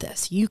 you've got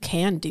this. You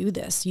can do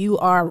this. You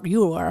are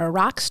a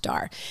rock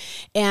star.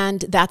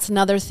 And that's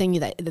another thing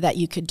that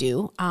you could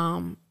do.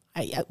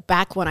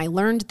 Back when I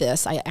learned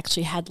this, I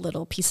actually had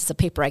little pieces of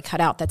paper I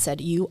cut out that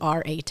said, you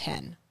are a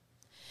 10.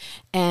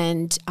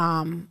 And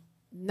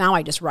now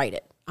I just write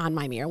it on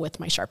my mirror with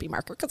my Sharpie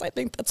marker because I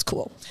think that's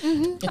cool.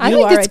 I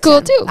think it's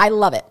cool too. I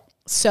love it.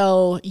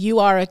 So you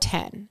are a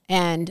 10.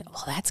 And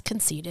well, that's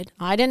conceited.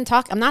 I'm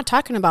not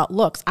talking about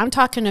looks. I'm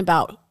talking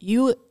about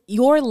your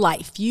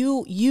life.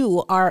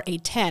 You are a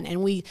 10.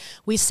 And we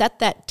set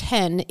that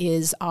 10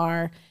 is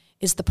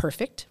the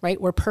perfect, right?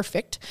 We're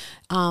perfect.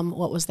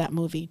 What was that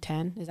movie,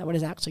 10? Is that what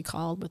it's actually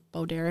called with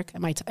Bo Derek?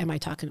 Am I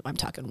talking? I'm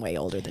talking way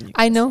older than you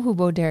guys. I know who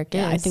Bo Derek is.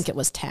 Yeah, I think it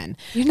was 10.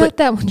 You're not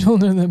that much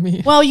older than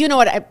me. Well, you know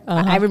what?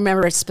 I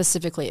remember it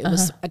specifically. It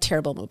was a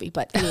terrible movie.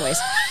 But anyways,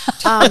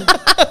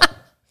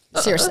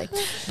 seriously.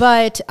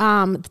 But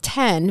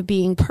 10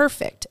 being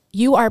perfect.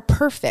 You are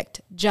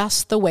perfect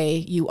just the way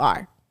you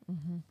are,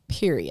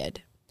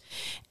 period.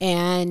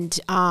 And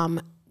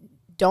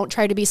don't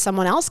try to be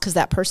someone else because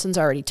that person's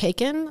already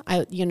taken.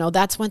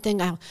 That's one thing.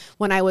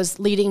 When I was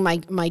leading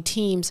my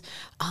teams,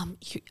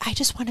 I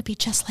just want to be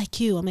just like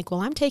you. I'm like,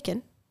 well, I'm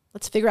taken.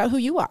 Let's figure out who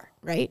you are,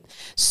 right?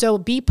 So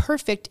be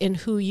perfect in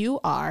who you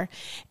are.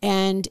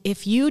 And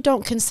if you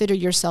don't consider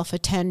yourself a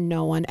 10,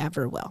 no one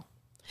ever will.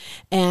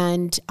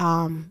 And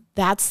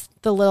that's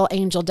the little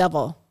angel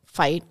devil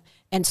fight.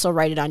 And so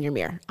write it on your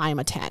mirror. I'm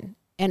a 10.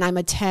 And I'm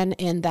a 10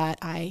 in that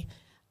I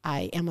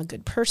am a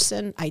good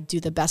person. I do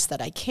the best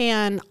that I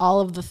can. All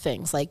of the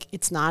things. Like,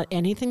 it's not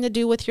anything to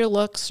do with your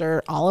looks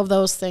or all of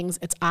those things.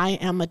 It's I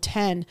am a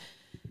 10.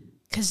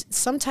 Because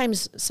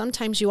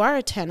sometimes you are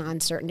a 10 on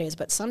certain days,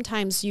 but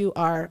sometimes you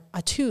are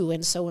a 2.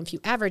 And so if you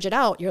average it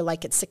out, you're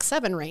like at 6,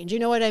 7 range. You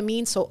know what I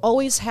mean? So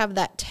always have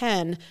that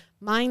 10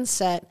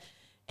 mindset.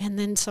 And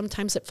then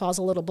sometimes it falls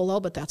a little below,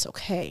 but that's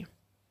okay.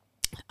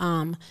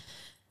 I'm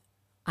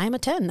a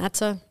 10.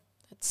 That's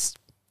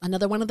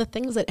another one of the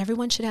things that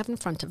everyone should have in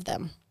front of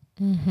them.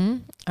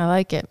 I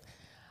like it.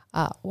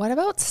 What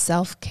about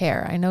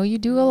self-care? I know you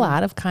do a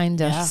lot of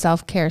kind of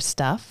self-care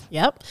stuff.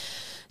 Yep.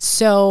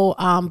 So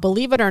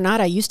believe it or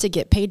not, I used to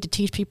get paid to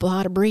teach people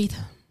how to breathe.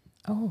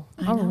 Oh,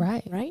 all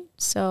right. Right.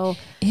 So,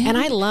 and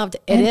I loved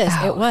it.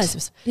 It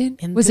was.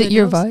 Was it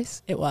your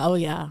voice? It was. Oh,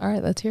 yeah. All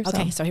right, let's hear some.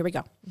 Okay, so here we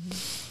go.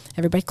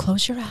 Everybody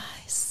close your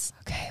eyes.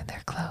 Okay,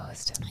 they're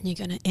closed. And you're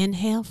going to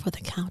inhale for the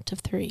count of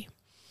 3.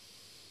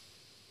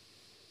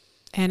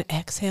 And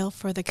exhale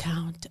for the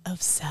count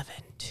of 7.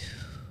 2,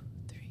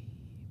 3,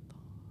 4,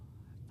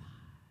 5,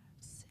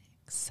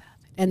 6, 7.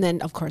 And then,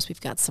 of course,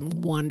 we've got some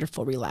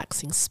wonderful,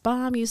 relaxing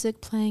spa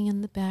music playing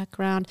in the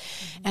background.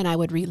 And I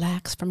would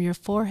relax from your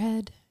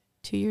forehead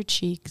to your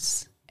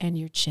cheeks and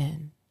your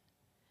chin.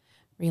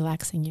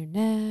 Relaxing your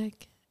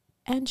neck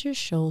and your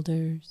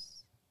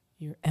shoulders,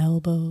 your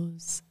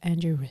elbows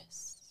and your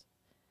wrists.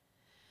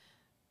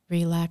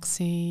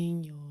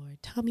 Relaxing your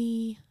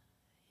tummy,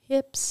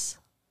 hips,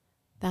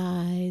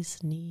 thighs,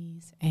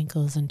 knees,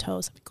 ankles, and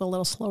toes. If you go a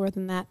little slower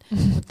than that.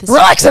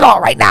 Relax it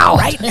all right now.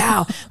 Right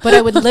now. But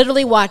I would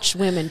literally watch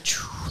women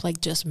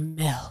like just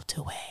melt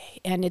away.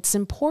 And it's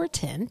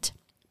important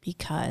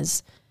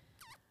because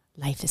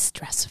life is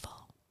stressful.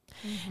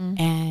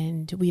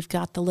 And we've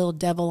got the little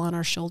devil on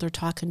our shoulder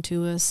talking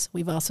to us.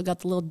 We've also got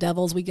the little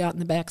devils we got in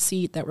the back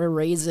seat that we're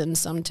raising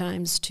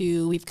sometimes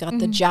too. We've got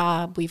the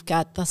job. We've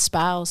got the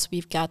spouse.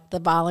 We've got the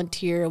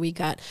volunteer. We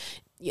got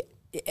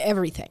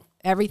everything.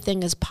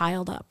 Everything is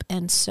piled up.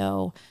 And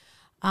so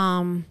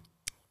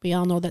we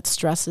all know that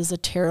stress is a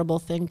terrible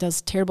thing,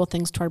 does terrible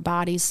things to our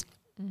bodies.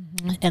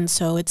 And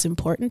so it's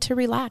important to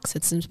relax.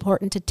 It's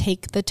important to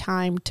take the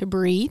time to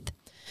breathe.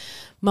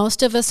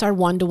 Most of us are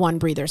one-to-one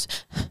breathers,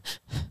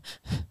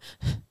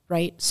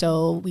 right?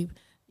 So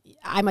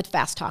I'm a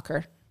fast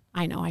talker.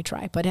 I know I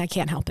try, but I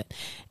can't help it.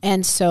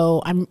 And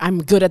so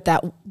I'm good at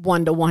that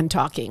one-to-one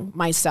talking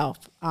myself,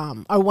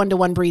 or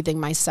one-to-one breathing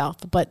myself.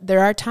 But there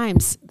are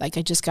times like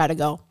I just got to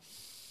go,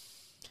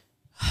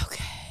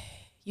 okay.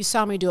 You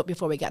saw me do it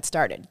before we got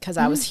started because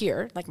I was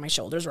here, like my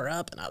shoulders were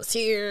up and I was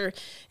here.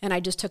 And I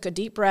just took a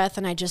deep breath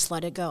and I just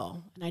let it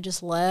go. And I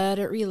just let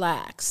it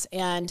relax.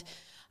 And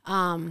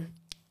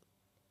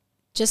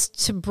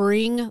just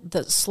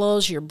to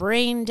slows your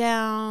brain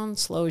down,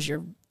 slows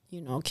your,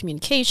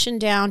 communication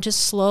down, just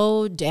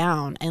slow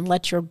down and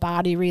let your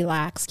body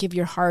relax, give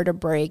your heart a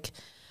break.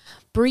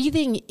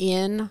 Breathing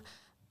in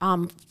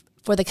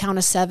for the count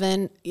of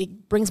 7,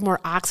 it brings more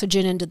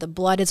oxygen into the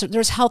blood.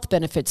 There's health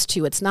benefits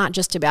too. It's not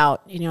just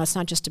about, it's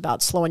not just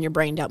about slowing your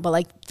brain down, but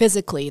like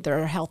physically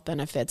there are health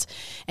benefits.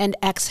 And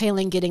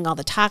exhaling, getting all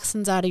the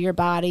toxins out of your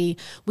body.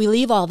 We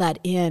leave all that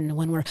in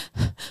when we're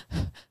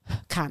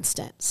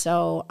constant.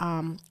 So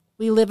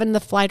we live in the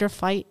flight or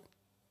fight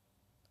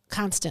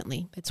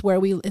constantly. It's where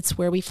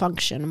we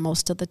function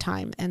most of the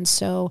time. And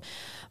so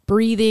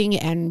breathing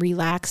and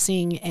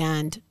relaxing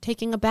and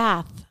taking a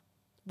bath,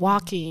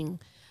 walking,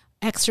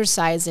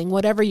 exercising,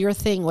 whatever your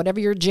thing, whatever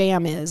your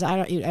jam is.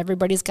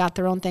 Everybody's got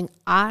their own thing.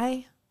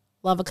 I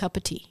love a cup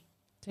of tea.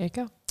 There you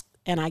go.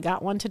 And I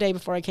got one today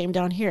before I came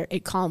down here.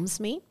 It calms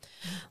me.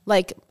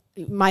 Like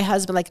my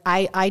husband, like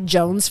I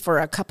jones for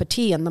a cup of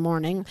tea in the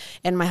morning,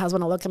 and my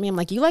husband will look at me. I'm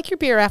like, you like your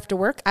beer after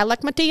work? I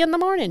like my tea in the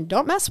morning.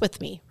 Don't mess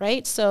with me,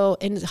 right? So,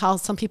 and how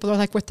some people are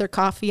like with their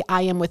coffee,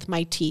 I am with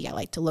my tea. I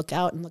like to look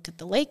out and look at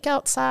the lake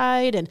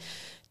outside, and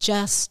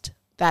just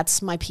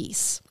that's my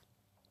peace.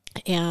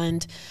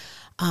 And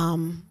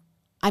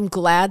I'm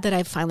glad that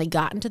I've finally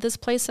gotten to this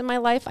place in my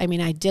life. I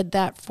mean, I did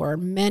that for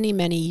many,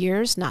 many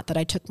years. Not that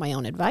I took my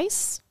own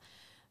advice,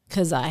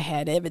 because I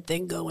had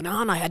everything going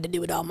on. I had to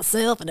do it all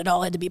myself, and it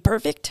all had to be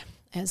perfect,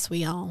 as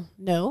we all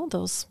know.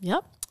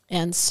 Yep.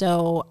 And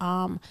so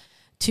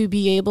to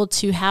be able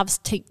to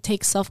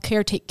take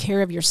self-care, take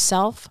care of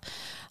yourself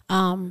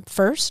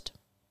first.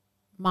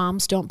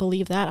 Moms don't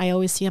believe that. I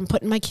always see I'm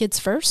putting my kids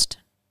first.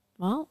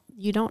 Well,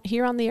 you don't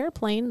hear on the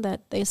airplane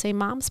that they say,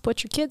 moms,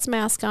 put your kids'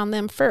 mask on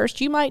them first.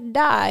 You might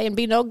die and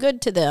be no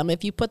good to them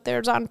if you put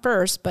theirs on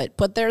first, but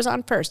put theirs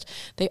on first.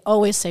 They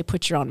always say,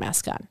 put your own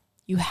mask on.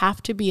 You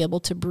have to be able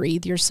to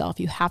breathe yourself.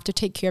 You have to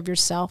take care of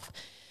yourself,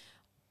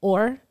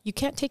 or you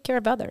can't take care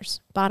of others.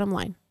 Bottom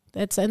line.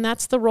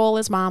 That's the role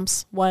as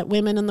moms,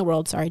 women in the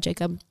world. Sorry,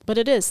 Jacob, but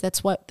it is.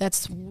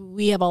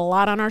 We have a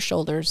lot on our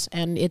shoulders,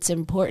 and it's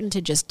important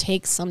to just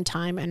take some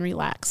time and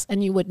relax.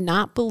 And you would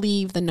not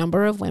believe the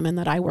number of women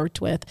that I worked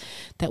with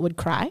that would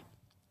cry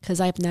because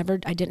I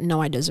didn't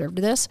know I deserved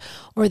this,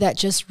 or that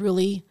just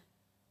really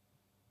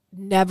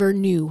never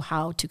knew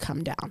how to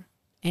come down.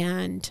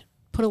 And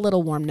put a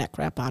little warm neck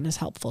wrap on is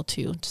helpful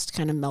too, just to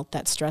kind of melt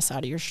that stress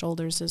out of your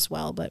shoulders as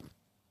well. But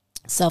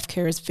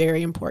self-care is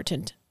very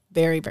important.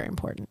 Very, very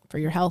important for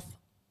your health.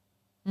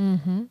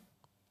 Mm-hmm.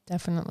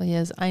 Definitely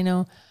is. I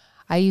know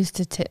I used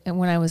to,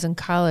 when I was in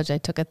college, I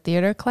took a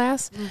theater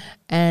class,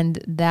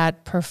 and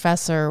that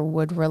professor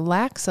would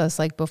relax us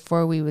like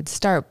before we would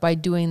start by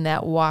doing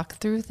that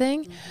walkthrough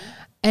thing.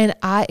 And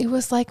it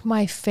was like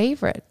my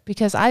favorite,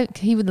 because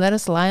he would let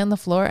us lie on the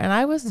floor, and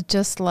I was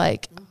just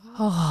like,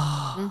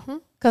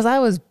 because I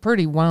was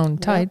pretty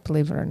wound tight,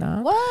 believe it or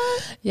not.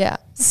 What? Yeah.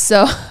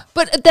 So,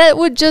 but that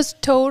would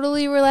just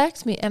totally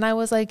relax me. And I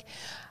was like,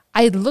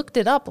 I looked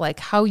it up,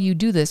 like how you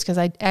do this, because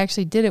I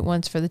actually did it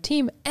once for the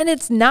team. And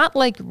it's not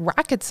like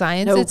rocket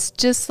science. Nope. It's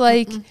just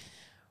like,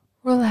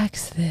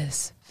 relax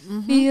this.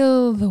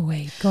 Feel the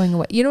weight going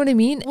away. You know what I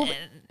mean? Well,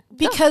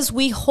 because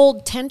we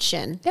hold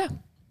tension. Yeah.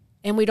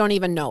 And we don't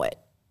even know it.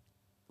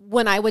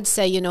 When I would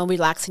say,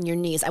 relaxing your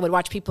knees, I would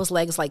watch people's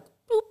legs like,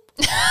 boop.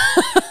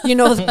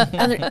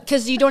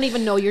 Because you don't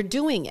even know you're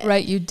doing it.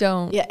 Right, you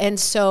don't. Yeah, and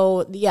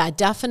so,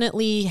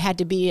 definitely had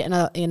to be in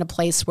a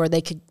place where they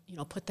could,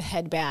 put the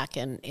head back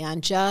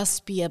and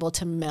just be able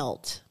to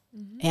melt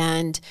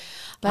and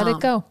let it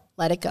go.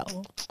 Let it go.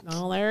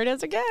 Oh, there it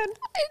is again.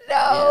 I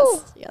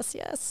know.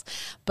 Yes.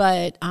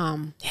 But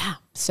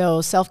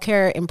so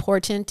self-care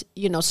important.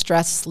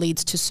 Stress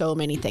leads to so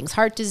many things: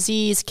 heart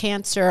disease,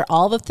 cancer,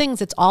 all the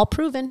things. It's all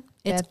proven.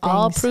 It's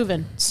all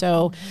proven.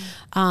 So,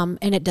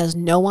 and it does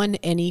no one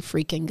any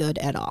freaking good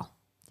at all.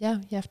 Yeah,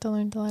 you have to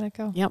learn to let it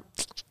go. Yep.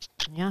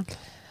 Yeah.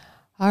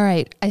 All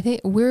right. I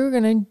think we're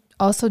going to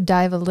also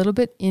dive a little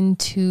bit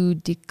into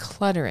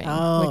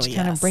decluttering, which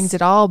kind of brings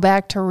it all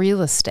back to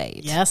real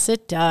estate. Yes,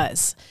 it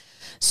does.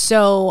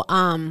 So,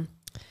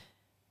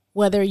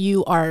 whether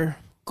you are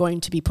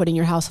going to be putting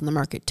your house on the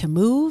market to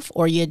move,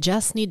 or you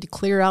just need to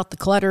clear out the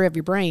clutter of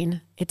your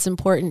brain, it's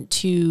important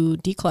to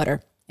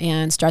declutter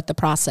and start the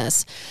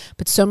process.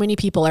 But so many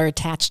people are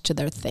attached to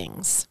their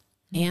things.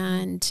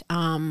 And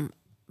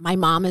my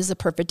mom is a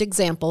perfect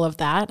example of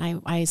that.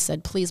 I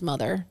said, please,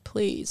 mother,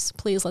 please,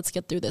 let's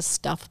get through this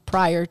stuff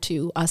prior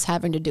to us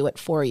having to do it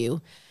for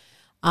you.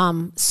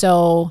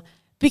 So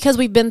because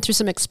we've been through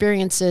some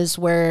experiences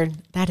where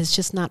that is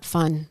just not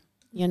fun,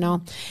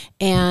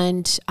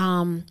 and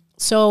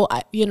so,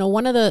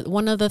 one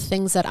of the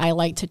things that I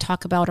like to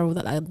talk about, or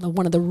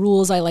one of the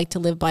rules I like to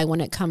live by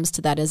when it comes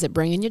to that, is it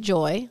bringing you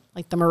joy,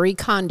 like the Marie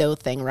Kondo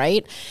thing,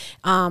 right?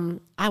 I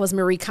was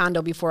Marie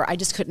Kondo before. I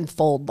just couldn't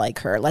fold like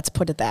her. Let's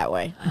put it that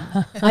way.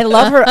 I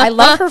love her. I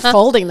love her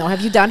folding, though.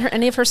 Have you done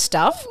any of her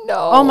stuff? No.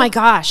 Oh, my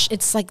gosh.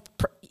 It's like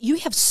you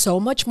have so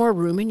much more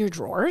room in your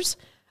drawers.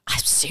 I'm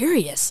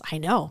serious. I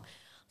know.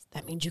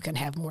 That means you can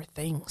have more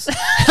things.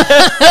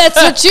 That's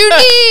what you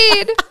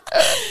need.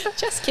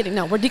 Just kidding.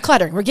 No, we're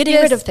decluttering. We're getting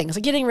rid of things.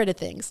 We're getting rid of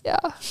things. Yeah.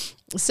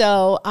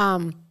 So,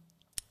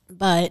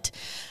 but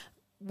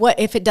what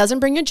if it doesn't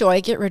bring you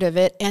joy, get rid of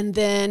it. And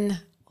then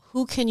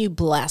who can you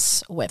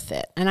bless with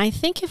it? And I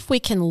think if we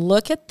can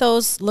look at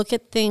things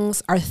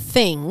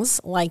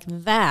like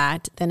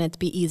that, then it'd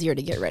be easier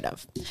to get rid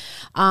of.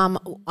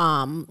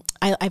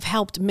 I've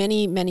helped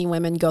many, many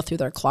women go through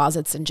their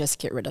closets and just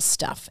get rid of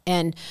stuff.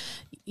 And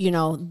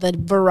the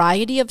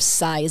variety of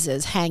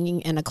sizes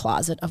hanging in a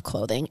closet of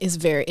clothing is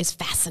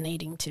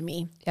fascinating to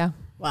me. Yeah.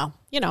 Well,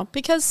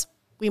 because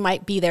we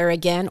might be there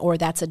again, or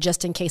that's a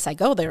just in case I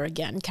go there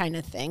again kind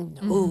of thing.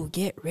 Ooh,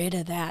 get rid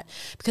of that.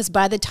 Because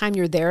by the time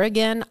you're there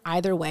again,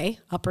 either way,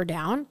 up or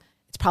down,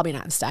 it's probably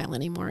not in style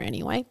anymore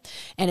anyway.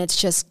 And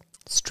it's just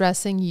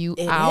stressing you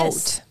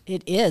out.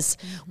 It is.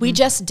 We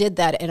just did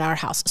that in our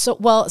house. So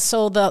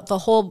the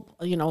whole,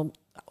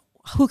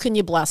 who can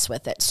you bless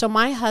with it? So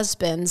my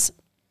husband's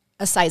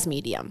a size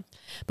medium,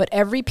 but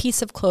every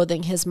piece of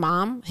clothing his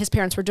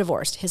parents were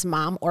divorced. His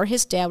mom or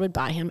his dad would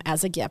buy him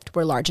as a gift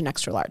were large and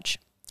extra large.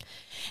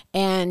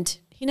 And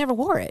he never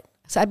wore it.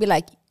 So I'd be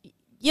like,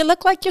 you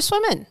look like you're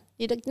swimming.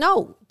 He'd like,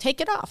 no,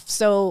 take it off.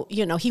 So,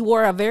 he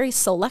wore a very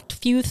select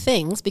few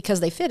things because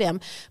they fit him,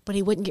 but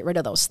he wouldn't get rid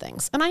of those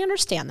things. And I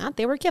understand that.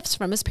 They were gifts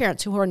from his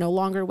parents who are no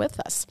longer with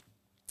us.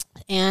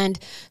 And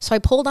so I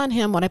pulled on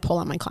him what I pull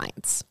on my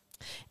clients.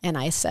 And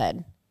I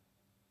said,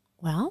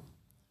 well,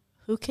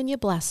 who can you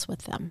bless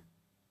with them?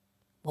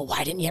 Well,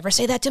 why didn't you ever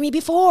say that to me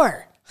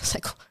before? I was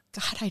like,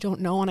 God, I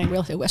don't know. And I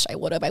really wish I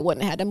would have. I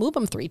wouldn't have had to move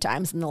them 3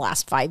 times in the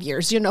last 5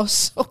 years,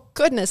 so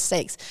goodness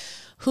sakes.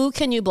 Who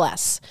can you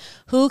bless?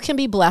 Who can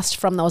be blessed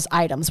from those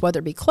items, whether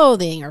it be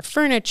clothing or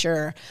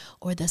furniture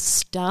or the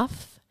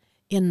stuff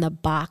in the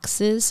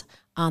boxes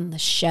on the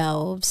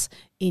shelves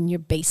in your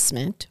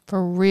basement?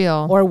 For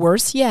real. Or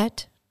worse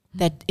yet,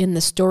 that in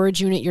the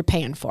storage unit you're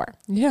paying for.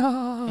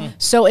 Yeah.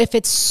 So if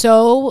it's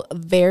so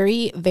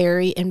very,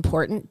 very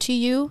important to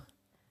you,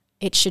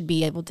 it should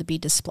be able to be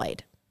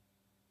displayed.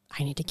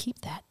 I need to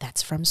keep that.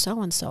 That's from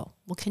so-and-so.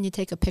 Well, can you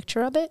take a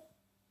picture of it?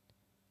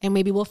 And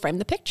maybe we'll frame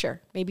the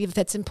picture. Maybe if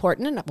that's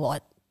important, I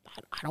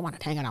don't want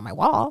it hanging on my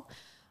wall.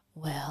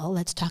 Well,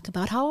 let's talk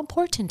about how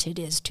important it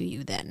is to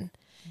you then.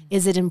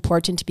 Is it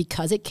important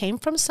because it came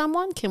from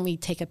someone? Can we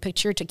take a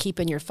picture to keep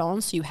in your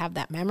phone so you have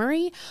that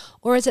memory?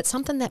 Or is it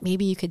something that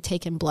maybe you could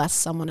take and bless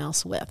someone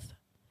else with?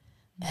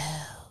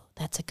 Oh,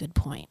 that's a good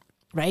point,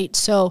 right?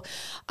 So,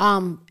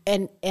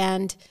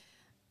 when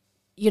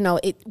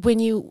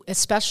you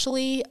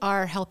especially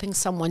are helping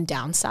someone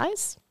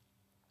downsize,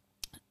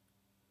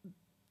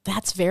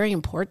 that's very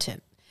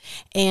important.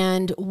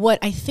 And what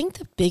I think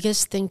the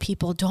biggest thing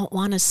people don't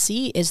want to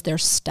see is their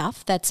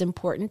stuff that's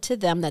important to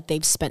them, that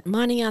they've spent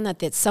money on,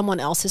 that someone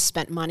else has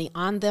spent money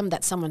on them,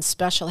 that someone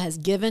special has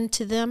given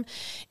to them,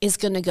 is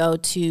going to go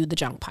to the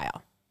junk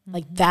pile.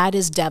 Like that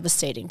is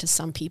devastating to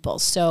some people.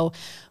 So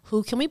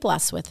who can we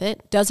bless with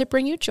it? Does it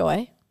bring you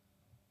joy?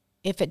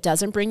 If it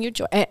doesn't bring you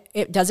joy,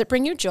 does it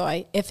bring you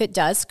joy? If it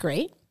does,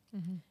 great.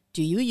 Mm-hmm.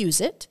 Do you use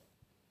it?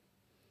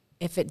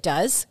 If it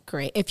does,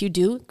 great. If you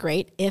do,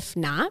 great. If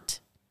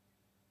not,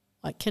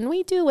 what can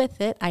we do with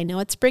it? I know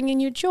it's bringing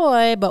you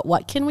joy, but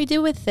what can we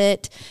do with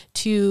it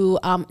to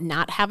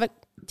not have it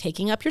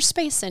taking up your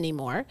space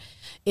anymore?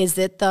 Is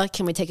it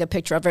can we take a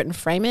picture of it and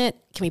frame it?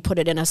 Can we put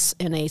it in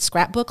a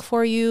scrapbook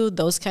for you?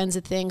 Those kinds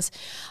of things.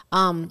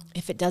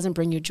 If it doesn't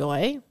bring you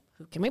joy,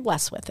 who can we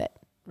bless with it,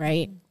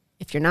 right?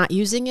 If you're not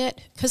using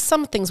it, because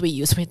some things we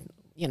use,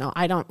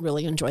 I don't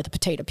really enjoy the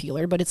potato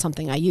peeler, but it's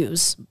something I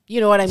use.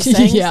 You know what I'm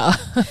saying? Yeah.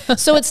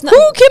 So it's not.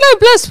 Who can I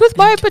bless with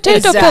my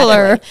potato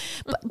peeler?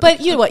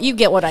 But you know what? You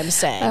get what I'm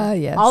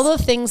saying. Yes. All the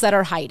things that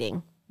are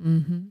hiding.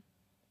 Mm-hmm.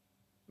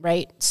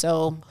 Right?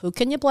 So who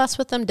can you bless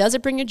with them? Does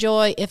it bring you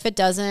joy? If it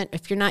doesn't,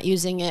 if you're not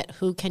using it,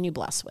 who can you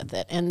bless with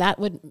it? And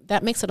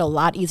that makes it a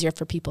lot easier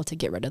for people to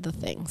get rid of the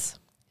things.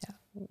 Yeah.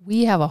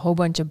 We have a whole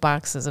bunch of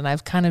boxes, and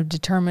I've kind of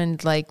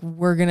determined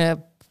we're going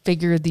to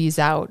figure these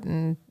out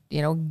and,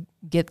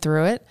 get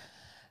through it.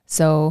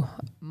 So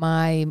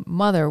my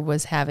mother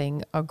was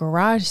having a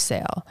garage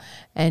sale,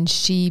 and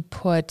she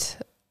put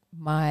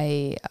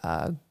my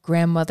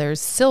grandmother's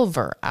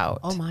silver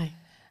out. Oh my.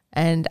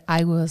 And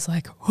I was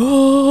like,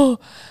 oh,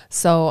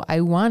 so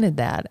I wanted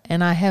that.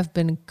 And I have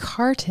been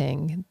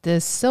carting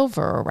this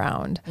silver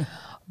around.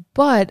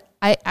 But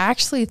I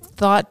actually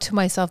thought to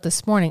myself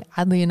this morning,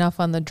 oddly enough,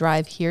 on the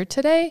drive here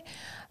today,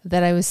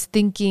 that I was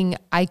thinking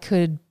I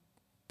could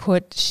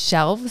put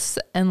shelves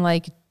and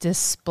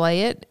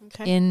display it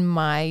in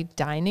my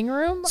dining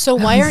room. So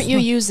why aren't you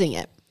using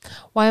it?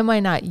 Why am I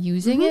not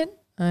using it?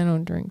 I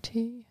don't drink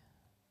tea.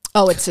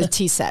 Oh, it's a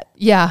tea set.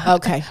 Yeah.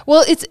 Okay.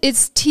 Well,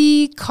 it's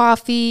tea,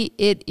 coffee.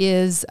 It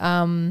is,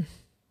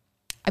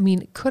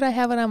 could I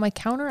have it on my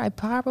counter? I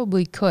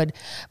probably could.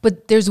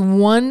 But there's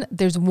one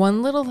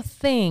little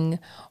thing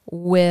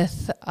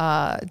with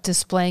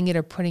displaying it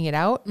or putting it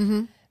out.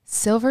 Mm-hmm.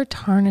 Silver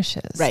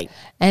tarnishes. Right.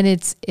 And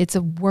it's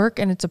a work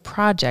and it's a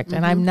project. Mm-hmm.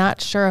 And I'm not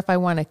sure if I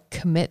want to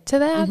commit to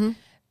that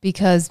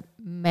because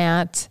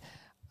Matt,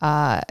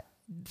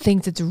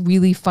 thinks it's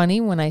really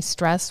funny when I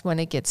stress when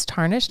it gets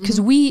tarnished. Because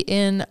we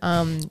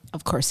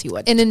Of course you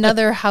would. in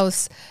another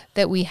house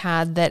that we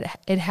had, that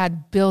it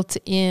had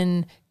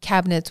built-in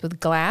cabinets with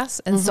glass,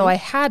 and so I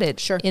had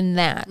it in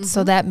that,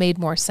 so that made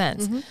more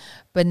sense.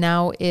 But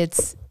now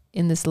it's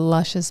in this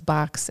luscious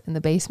box in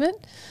the basement,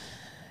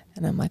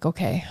 and I'm like,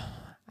 okay,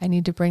 I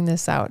need to bring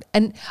this out.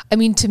 And I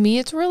mean, to me,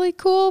 it's really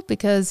cool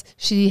because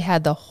she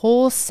had the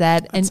whole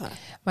set, and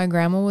my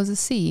grandma was a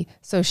C,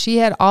 so she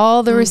had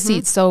all the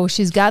receipts. So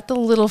she's got the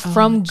little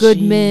from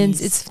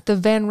Goodman's. It's the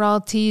Van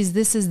Raalte's.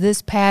 This is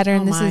this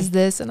pattern. This is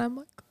this, and I'm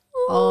like,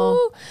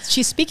 oh,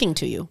 she's speaking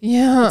to you.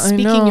 yeah,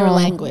 Speaking your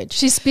language.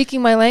 She's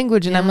speaking my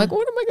language, and I'm like,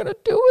 what am I going to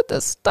do with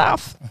this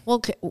stuff?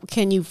 Well,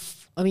 can you?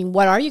 I mean,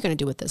 what are you going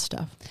to do with this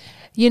stuff?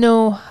 You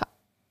know,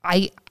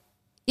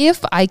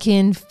 if I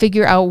can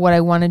figure out what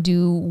I want to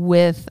do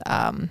with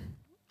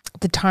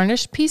the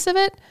tarnished piece of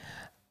it,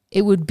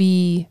 it would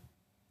be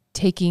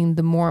taking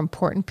the more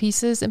important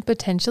pieces and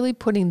potentially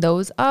putting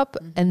those up,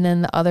 and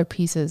then the other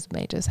pieces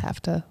may just have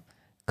to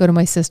go to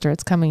my sister.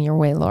 It's coming your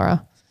way,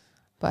 Laura.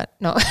 But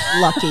no.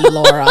 Lucky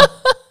Laura.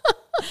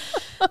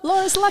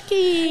 Laura's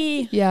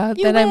lucky. Yeah.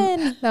 You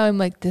Then I'm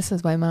like, this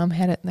is why Mom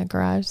had it in the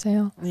garage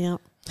sale. Yeah.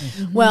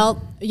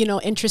 Well, you know,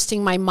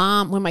 interesting. My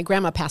mom, when my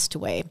grandma passed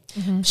away,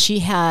 she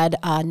had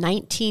a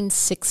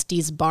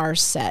 1960s bar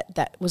set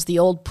that was the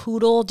old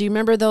Poodle. Do you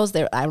remember those?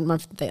 I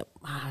remember.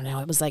 I don't know.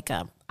 It was like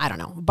a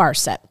bar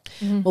set.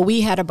 Well,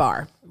 we had a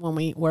bar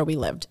where we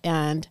lived.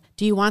 And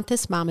do you want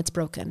this, Mom? It's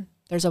broken.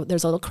 There's a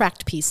little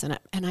cracked piece in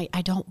it, and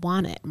I don't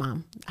want it,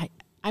 Mom.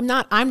 I'm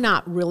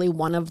not really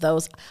one of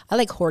those. I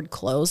like hoard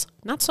clothes,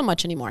 not so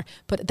much anymore,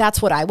 but that's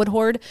what I would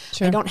hoard.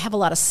 Sure. I don't have a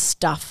lot of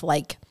stuff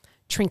like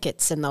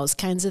trinkets and those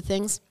kinds of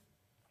things,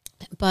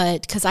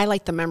 but because I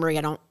like the memory,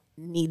 I don't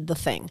need the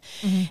thing.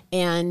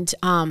 And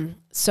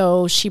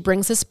so she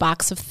brings this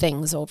box of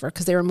things over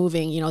because they were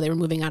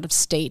moving out of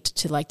state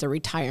to like the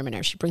retirement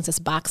area. She brings this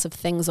box of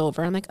things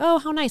over. I'm like, oh,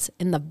 how nice.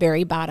 In the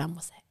very bottom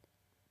was that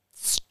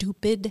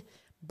stupid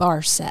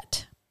bar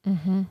set,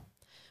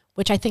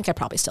 which I think I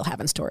probably still have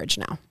in storage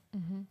now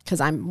because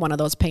I'm one of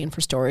those paying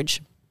for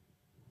storage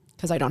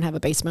because I don't have a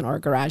basement or a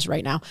garage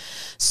right now.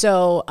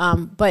 So,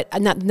 but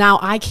now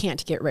I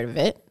can't get rid of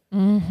it.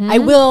 I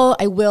will,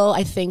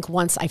 I think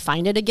once I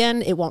find it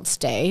again, it won't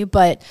stay.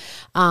 But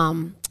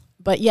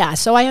yeah,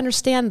 so I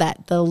understand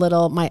that the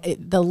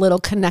little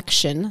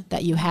connection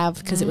that you have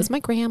because it was my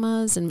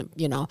grandma's and,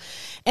 you know,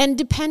 and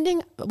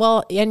depending,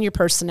 and your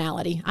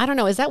personality. I don't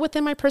know. Is that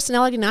within my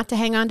personality not to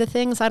hang on to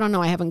things? I don't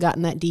know. I haven't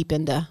gotten that deep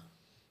into.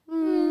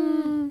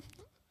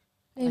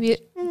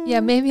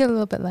 Maybe a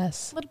little bit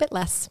less. A little bit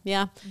less,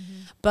 yeah.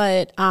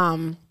 But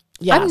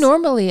yeah, I'm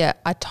normally a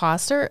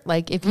tosser.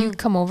 Like if you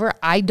come over,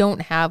 I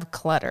don't have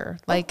clutter.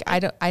 Like I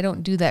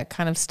don't do that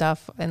kind of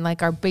stuff. And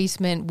like our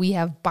basement, we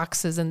have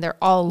boxes and they're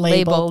all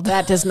labeled.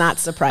 That does not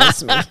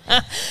surprise me.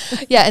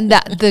 Yeah, and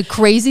the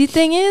crazy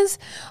thing is,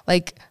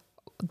 like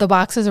the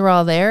boxes are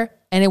all there,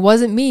 and it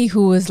wasn't me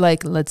who was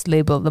like, let's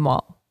label them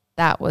all.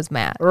 That was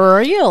Matt.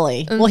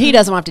 Really? Well, he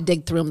doesn't have to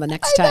dig through them the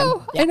next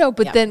time. I know,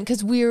 but then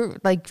because we're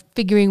like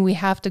figuring we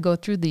have to go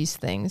through these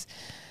things.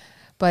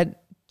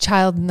 But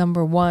child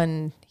number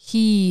one,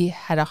 he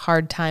had a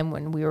hard time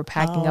when we were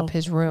packing up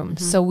his room.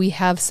 So we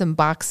have some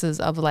boxes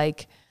of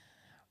like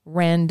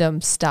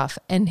random stuff,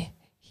 and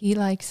he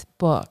likes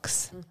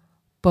books.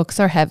 Books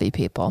are heavy,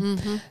 people.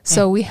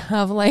 So we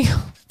have like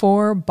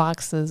 4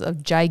 boxes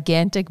of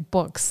gigantic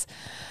books.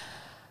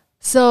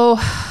 So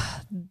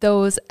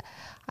those,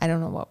 I don't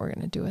know what we're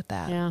going to do with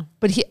that. Yeah.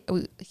 But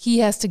he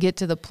has to get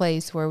to the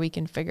place where we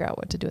can figure out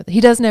what to do with it.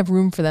 He doesn't have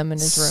room for them in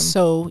his room.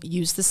 So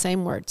use the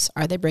same words.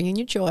 Are they bringing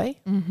you joy?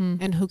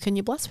 And who can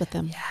you bless with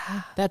them?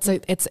 Yeah.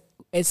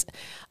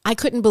 I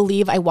couldn't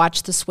believe I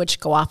watched the switch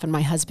go off in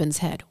my husband's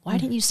head. Why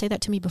didn't you say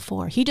that to me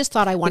before? He just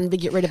thought I wanted to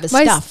get rid of his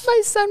stuff.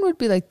 My son would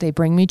be like, they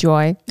bring me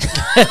joy.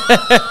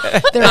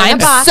 I'm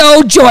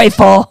so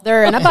joyful.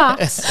 They're in a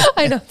box.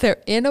 I know,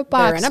 they're in a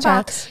box. They're in a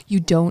child. box. You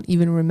don't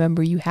even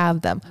remember you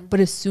have them. But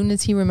as soon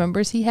as he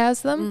remembers he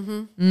has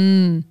them,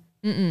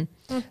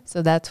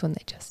 so that's when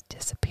they just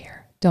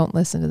disappear. Don't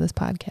listen to this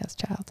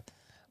podcast, child.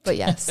 But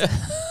yes.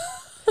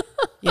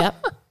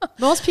 Yep.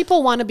 Most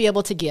people want to be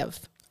able to give.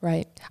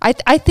 Right.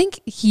 I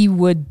think he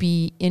would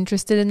be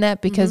interested in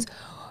that because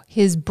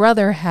his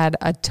brother had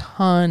a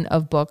ton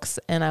of books.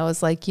 And I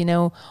was like,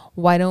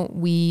 why don't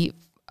we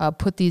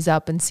put these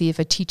up and see if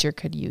a teacher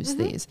could use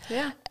these?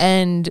 Yeah.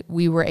 And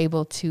we were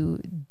able to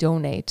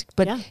donate.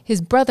 But his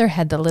brother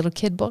had the little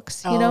kid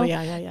books,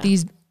 Yeah.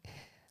 These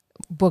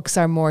books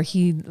are more,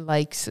 he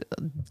likes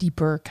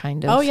deeper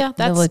kind of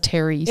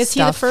military stuff. Is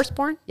he the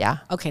firstborn? Yeah.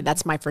 Okay,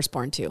 that's my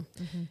firstborn too.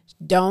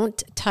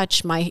 Don't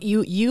touch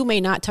you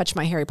may not touch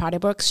my Harry Potter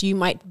books. You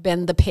might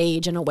bend the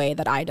page in a way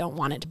that I don't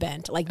want it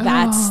bent. Like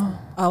that's,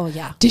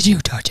 yeah. Did you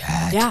touch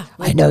it? Yeah.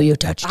 I know you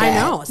touched it. I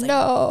know. It's like,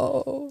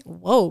 no.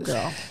 Whoa,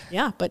 girl.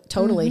 Yeah, but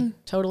totally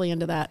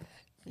into that.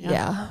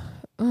 Yeah.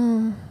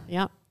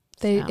 Yeah.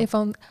 If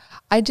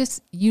I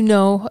just,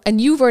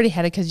 and you've already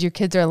had it because your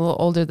kids are a little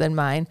older than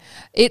mine.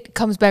 It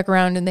comes back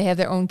around and they have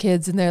their own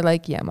kids and they're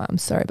like, yeah, Mom,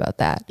 sorry about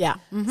that. Yeah.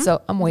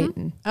 So I'm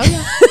waiting. Oh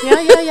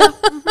yeah. Yeah.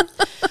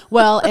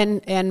 Well,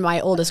 and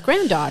my oldest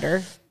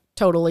granddaughter,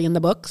 totally in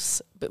the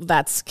books.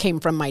 That's came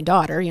from my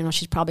daughter.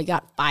 She's probably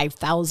got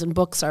 5,000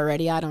 books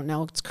already. I don't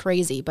know. It's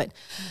crazy, but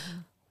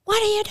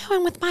what are you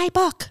doing with my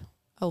book?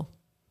 Oh,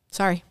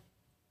 sorry.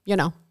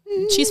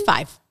 She's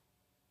 5.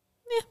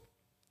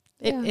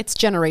 Yeah. It's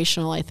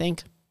generational, I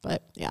think.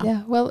 But yeah.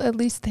 Yeah. Well, at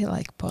least they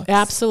like books.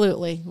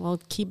 Absolutely. Well,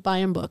 keep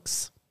buying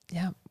books.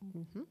 Yeah.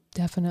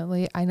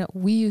 Definitely. I know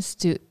we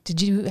used to.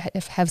 Did you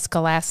have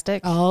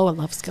Scholastic? Oh, I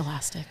love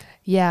Scholastic.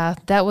 Yeah,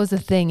 that was the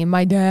thing. And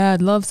my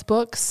dad loves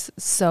books.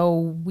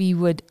 So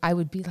I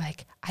would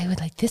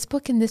like this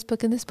book and this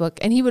book and this book.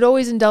 And he would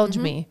always indulge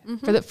me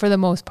for the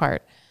most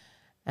part.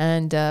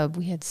 And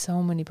we had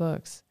so many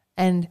books.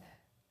 And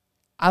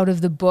out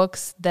of the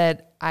books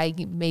that I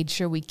made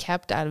sure we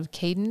kept out of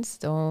Cadence,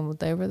 they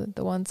were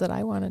the ones that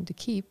I wanted to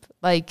keep.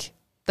 Like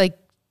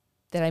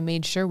that I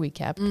made sure we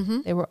kept.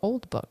 They were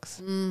old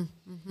books.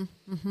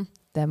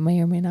 That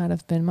may or may not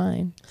have been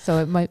mine.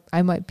 So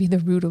I might be the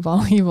root of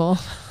all evil.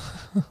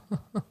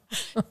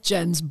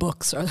 Jen's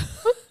books are.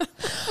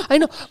 I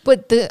know,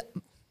 but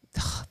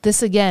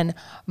this again,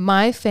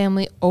 my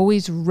family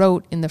always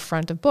wrote in the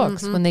front of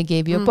books when they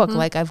gave you a book.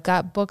 Like I've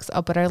got books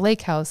up at our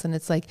lake house and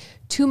it's like,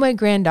 to my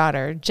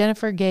granddaughter,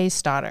 Jennifer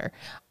Gay's daughter,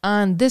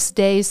 on this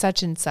day,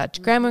 such and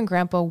such, Grandma and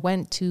Grandpa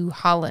went to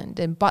Holland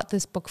and bought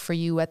this book for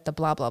you at the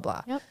blah, blah,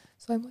 blah. Yep.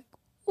 So I'm like,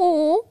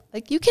 oh,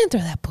 like you can't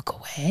throw that book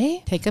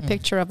away. Take a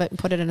picture of it and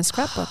put it in a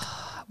scrapbook.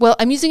 Well,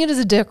 I'm using it as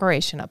a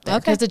decoration up there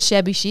because it's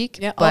shabby chic.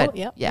 Yeah. But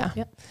yeah.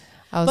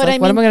 I was what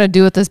am I going to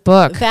do with this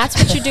book? That's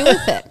what you do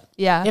with it.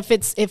 Yeah. If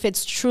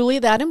it's truly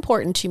that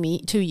important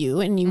to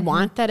you and you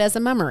want that as a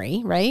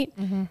memory, right?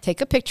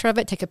 Take a picture of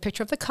it, take a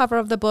picture of the cover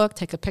of the book,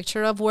 take a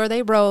picture of where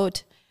they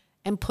wrote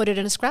and put it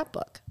in a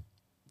scrapbook.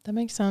 That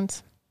makes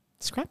sense.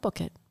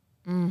 Scrapbook it.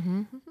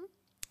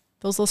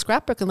 Those little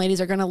scrapbooking ladies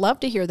are going to love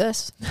to hear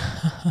this.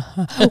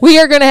 We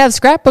are going to have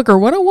Scrapbooker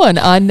 101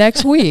 on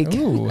next week.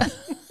 Ooh.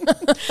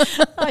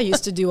 I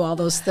used to do all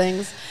those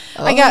things.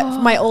 I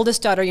got my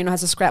oldest daughter,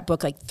 has a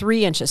scrapbook like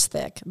 3 inches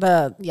thick.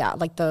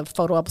 Like the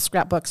photo up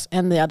scrapbooks,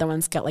 and the other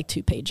one's got like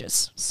 2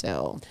 pages.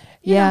 So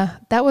yeah,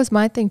 that was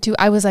my thing too.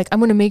 I was like, I'm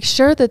going to make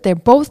sure that they're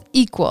both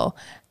equal,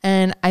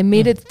 and I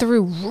made it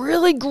through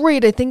really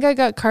great. I think I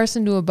got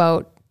Carson to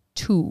about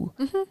 2,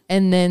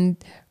 and then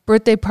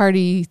birthday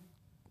party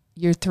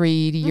year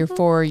 3 to year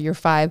 4, year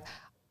 5.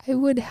 I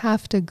would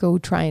have to go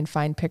try and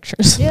find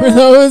pictures for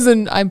those,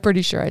 and I'm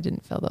pretty sure I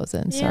didn't fill those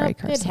in. Sorry,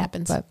 Carson. It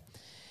happens. But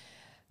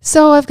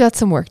so I've got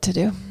some work to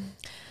do.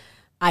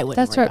 I wouldn't.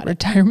 That's worry what about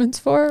retirement's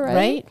for, right?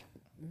 Right.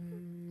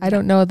 I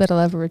don't know that I'll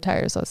ever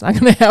retire, so it's not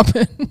going to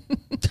happen.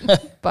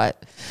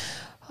 But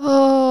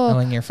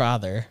Knowing your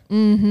father.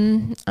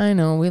 I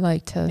know we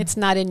like to. It's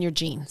not in your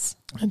genes.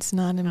 It's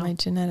not in my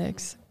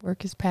genetics.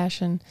 Work is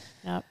passion.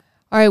 Yep.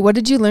 All right, what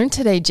did you learn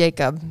today,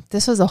 Jacob?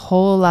 This was a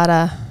whole lot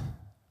of.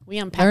 We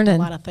unpacked learning. a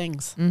lot of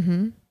things.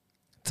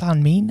 It's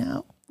on me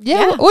now.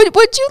 Yeah.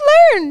 What'd you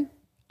learn?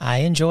 I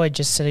enjoyed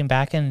just sitting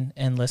back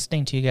and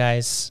listening to you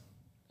guys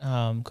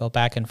go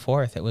back and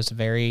forth. It was a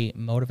very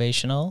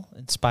motivational,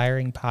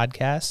 inspiring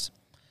podcast.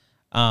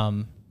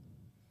 What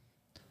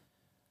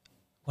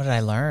did I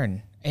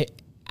learn?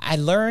 I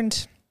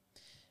learned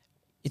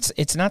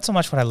it's not so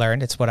much what I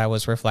learned, it's what I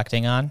was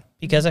reflecting on,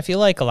 because I feel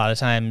like a lot of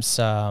times,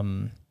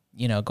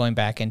 going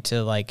back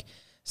into like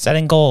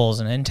setting goals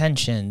and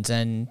intentions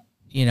and,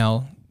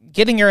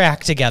 getting your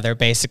act together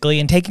basically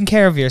and taking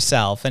care of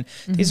yourself. And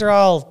these are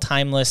all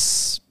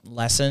timeless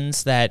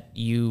lessons that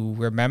you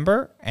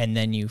remember and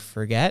then you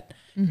forget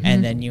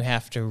and then you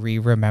have to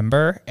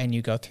remember and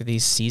you go through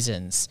these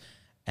seasons.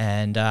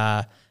 And,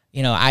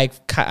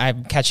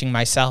 I'm catching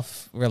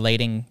myself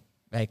relating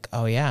like,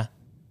 oh yeah,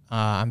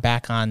 I'm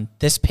back on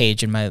this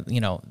page in my,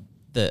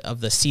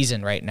 the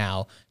season right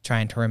now,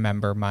 trying to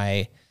remember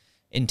my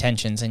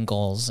intentions and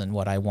goals and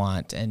what I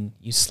want. And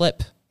you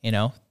slip,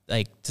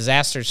 like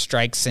disaster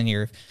strikes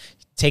and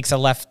takes a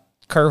left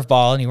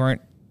curveball and you weren't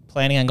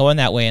planning on going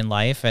that way in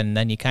life. And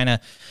then you kind of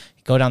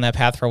go down that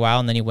path for a while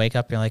and then you wake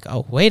up and you're like,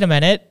 oh, wait a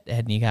minute.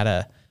 And you got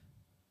to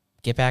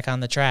get back on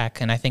the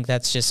track. And I think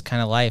that's just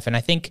kind of life. And I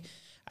think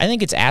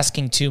it's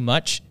asking too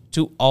much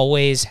to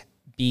always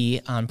be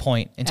on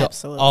point and to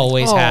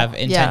always have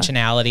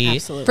intentionality.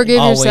 Absolutely. Forgive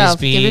always yourself.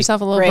 Give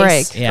yourself a little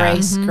break. Yeah.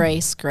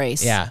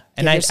 Grace. Yeah.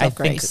 And I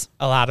think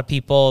a lot of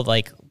people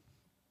like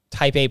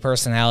type A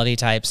personality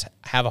types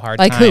have a hard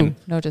like time. Who?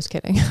 No, just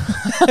kidding.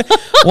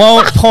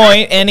 Won't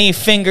point any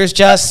fingers,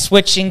 just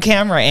switching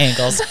camera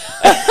angles.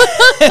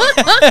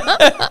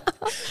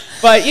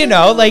 But you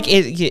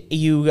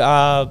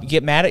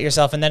get mad at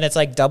yourself, and then it's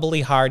like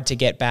doubly hard to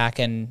get back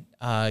and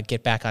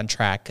get back on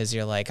track because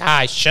you're like,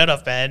 I should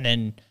have been,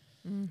 and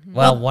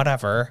well,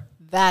 whatever.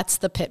 That's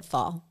the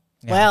pitfall.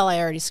 Well, I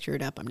already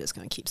screwed up. I'm just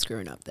going to keep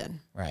screwing up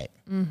then. Right.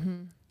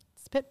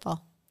 It's a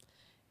pitfall.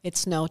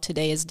 It's no,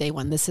 today is day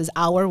one. This is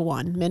hour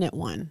 1, minute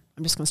 1.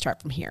 I'm just going to start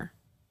from here.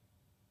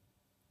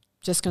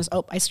 Just going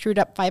to, I screwed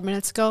up 5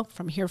 minutes ago.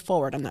 From here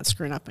forward, I'm not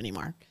screwing up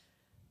anymore.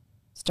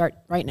 Start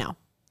right now.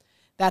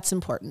 That's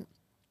important.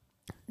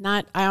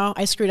 Not,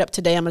 I screwed up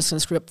today. I'm just going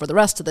to screw up for the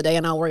rest of the day,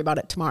 and I'll worry about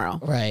it tomorrow.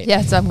 Right.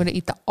 Yes, I'm going to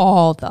eat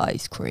all the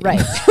ice cream. Right.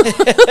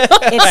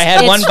 I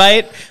had one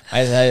bite.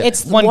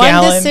 It's one one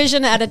gallon.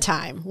 decision at a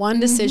time. One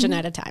decision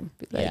at a time.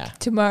 Like, Yeah.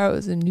 tomorrow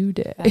is a new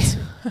day.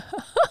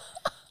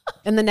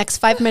 And the next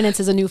 5 minutes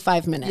is a new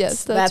 5 minutes.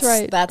 Yes, that's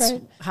right, That's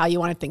right. how you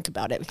want to think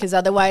about it. Because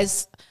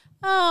otherwise,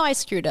 I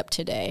screwed up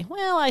today.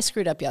 Well, I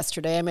screwed up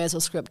yesterday. I may as well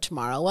screw up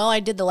tomorrow. Well,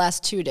 I did the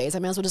last 2 days. I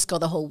may as well just go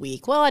the whole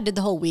week. Well, I did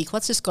the whole week.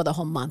 Let's just go the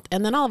whole month.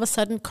 And then all of a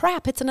sudden,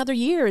 crap, it's another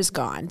year is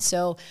gone.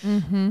 So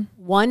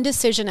one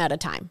decision at a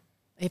time.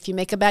 If you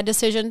make a bad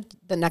decision,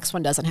 the next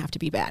one doesn't have to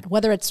be bad,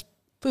 whether it's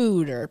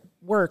food or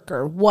work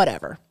or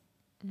whatever.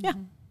 Yeah.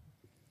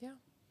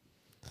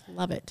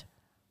 Love it.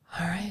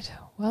 All right.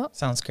 Well,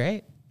 Sounds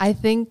great. I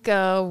think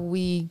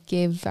we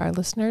gave our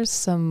listeners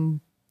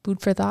some food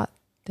for thought.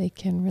 They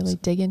can really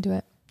dig into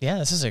it. Yeah,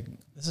 this is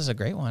a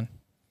great one.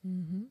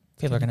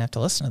 People are gonna have to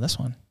listen to this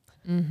one.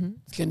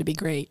 It's going to be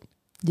great.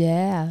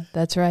 Yeah,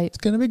 that's right. It's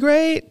gonna be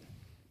great.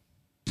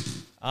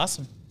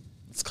 Awesome.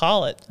 Let's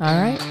call it.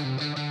 All right.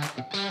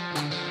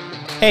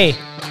 Hey,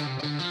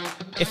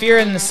 if you're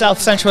in the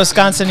South Central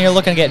Wisconsin, you're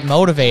looking to get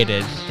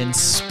motivated,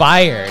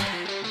 inspired,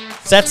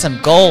 set some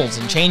goals,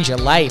 and change your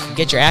life, and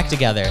get your act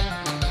together,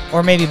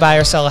 or maybe buy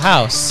or sell a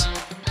house,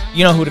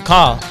 you know who to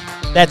call.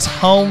 That's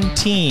Home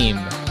Team.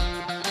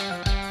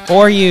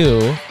 For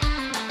you.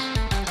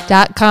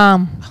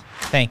 .com.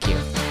 Thank you.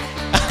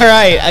 All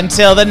right,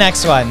 until the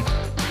next one.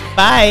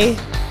 Bye.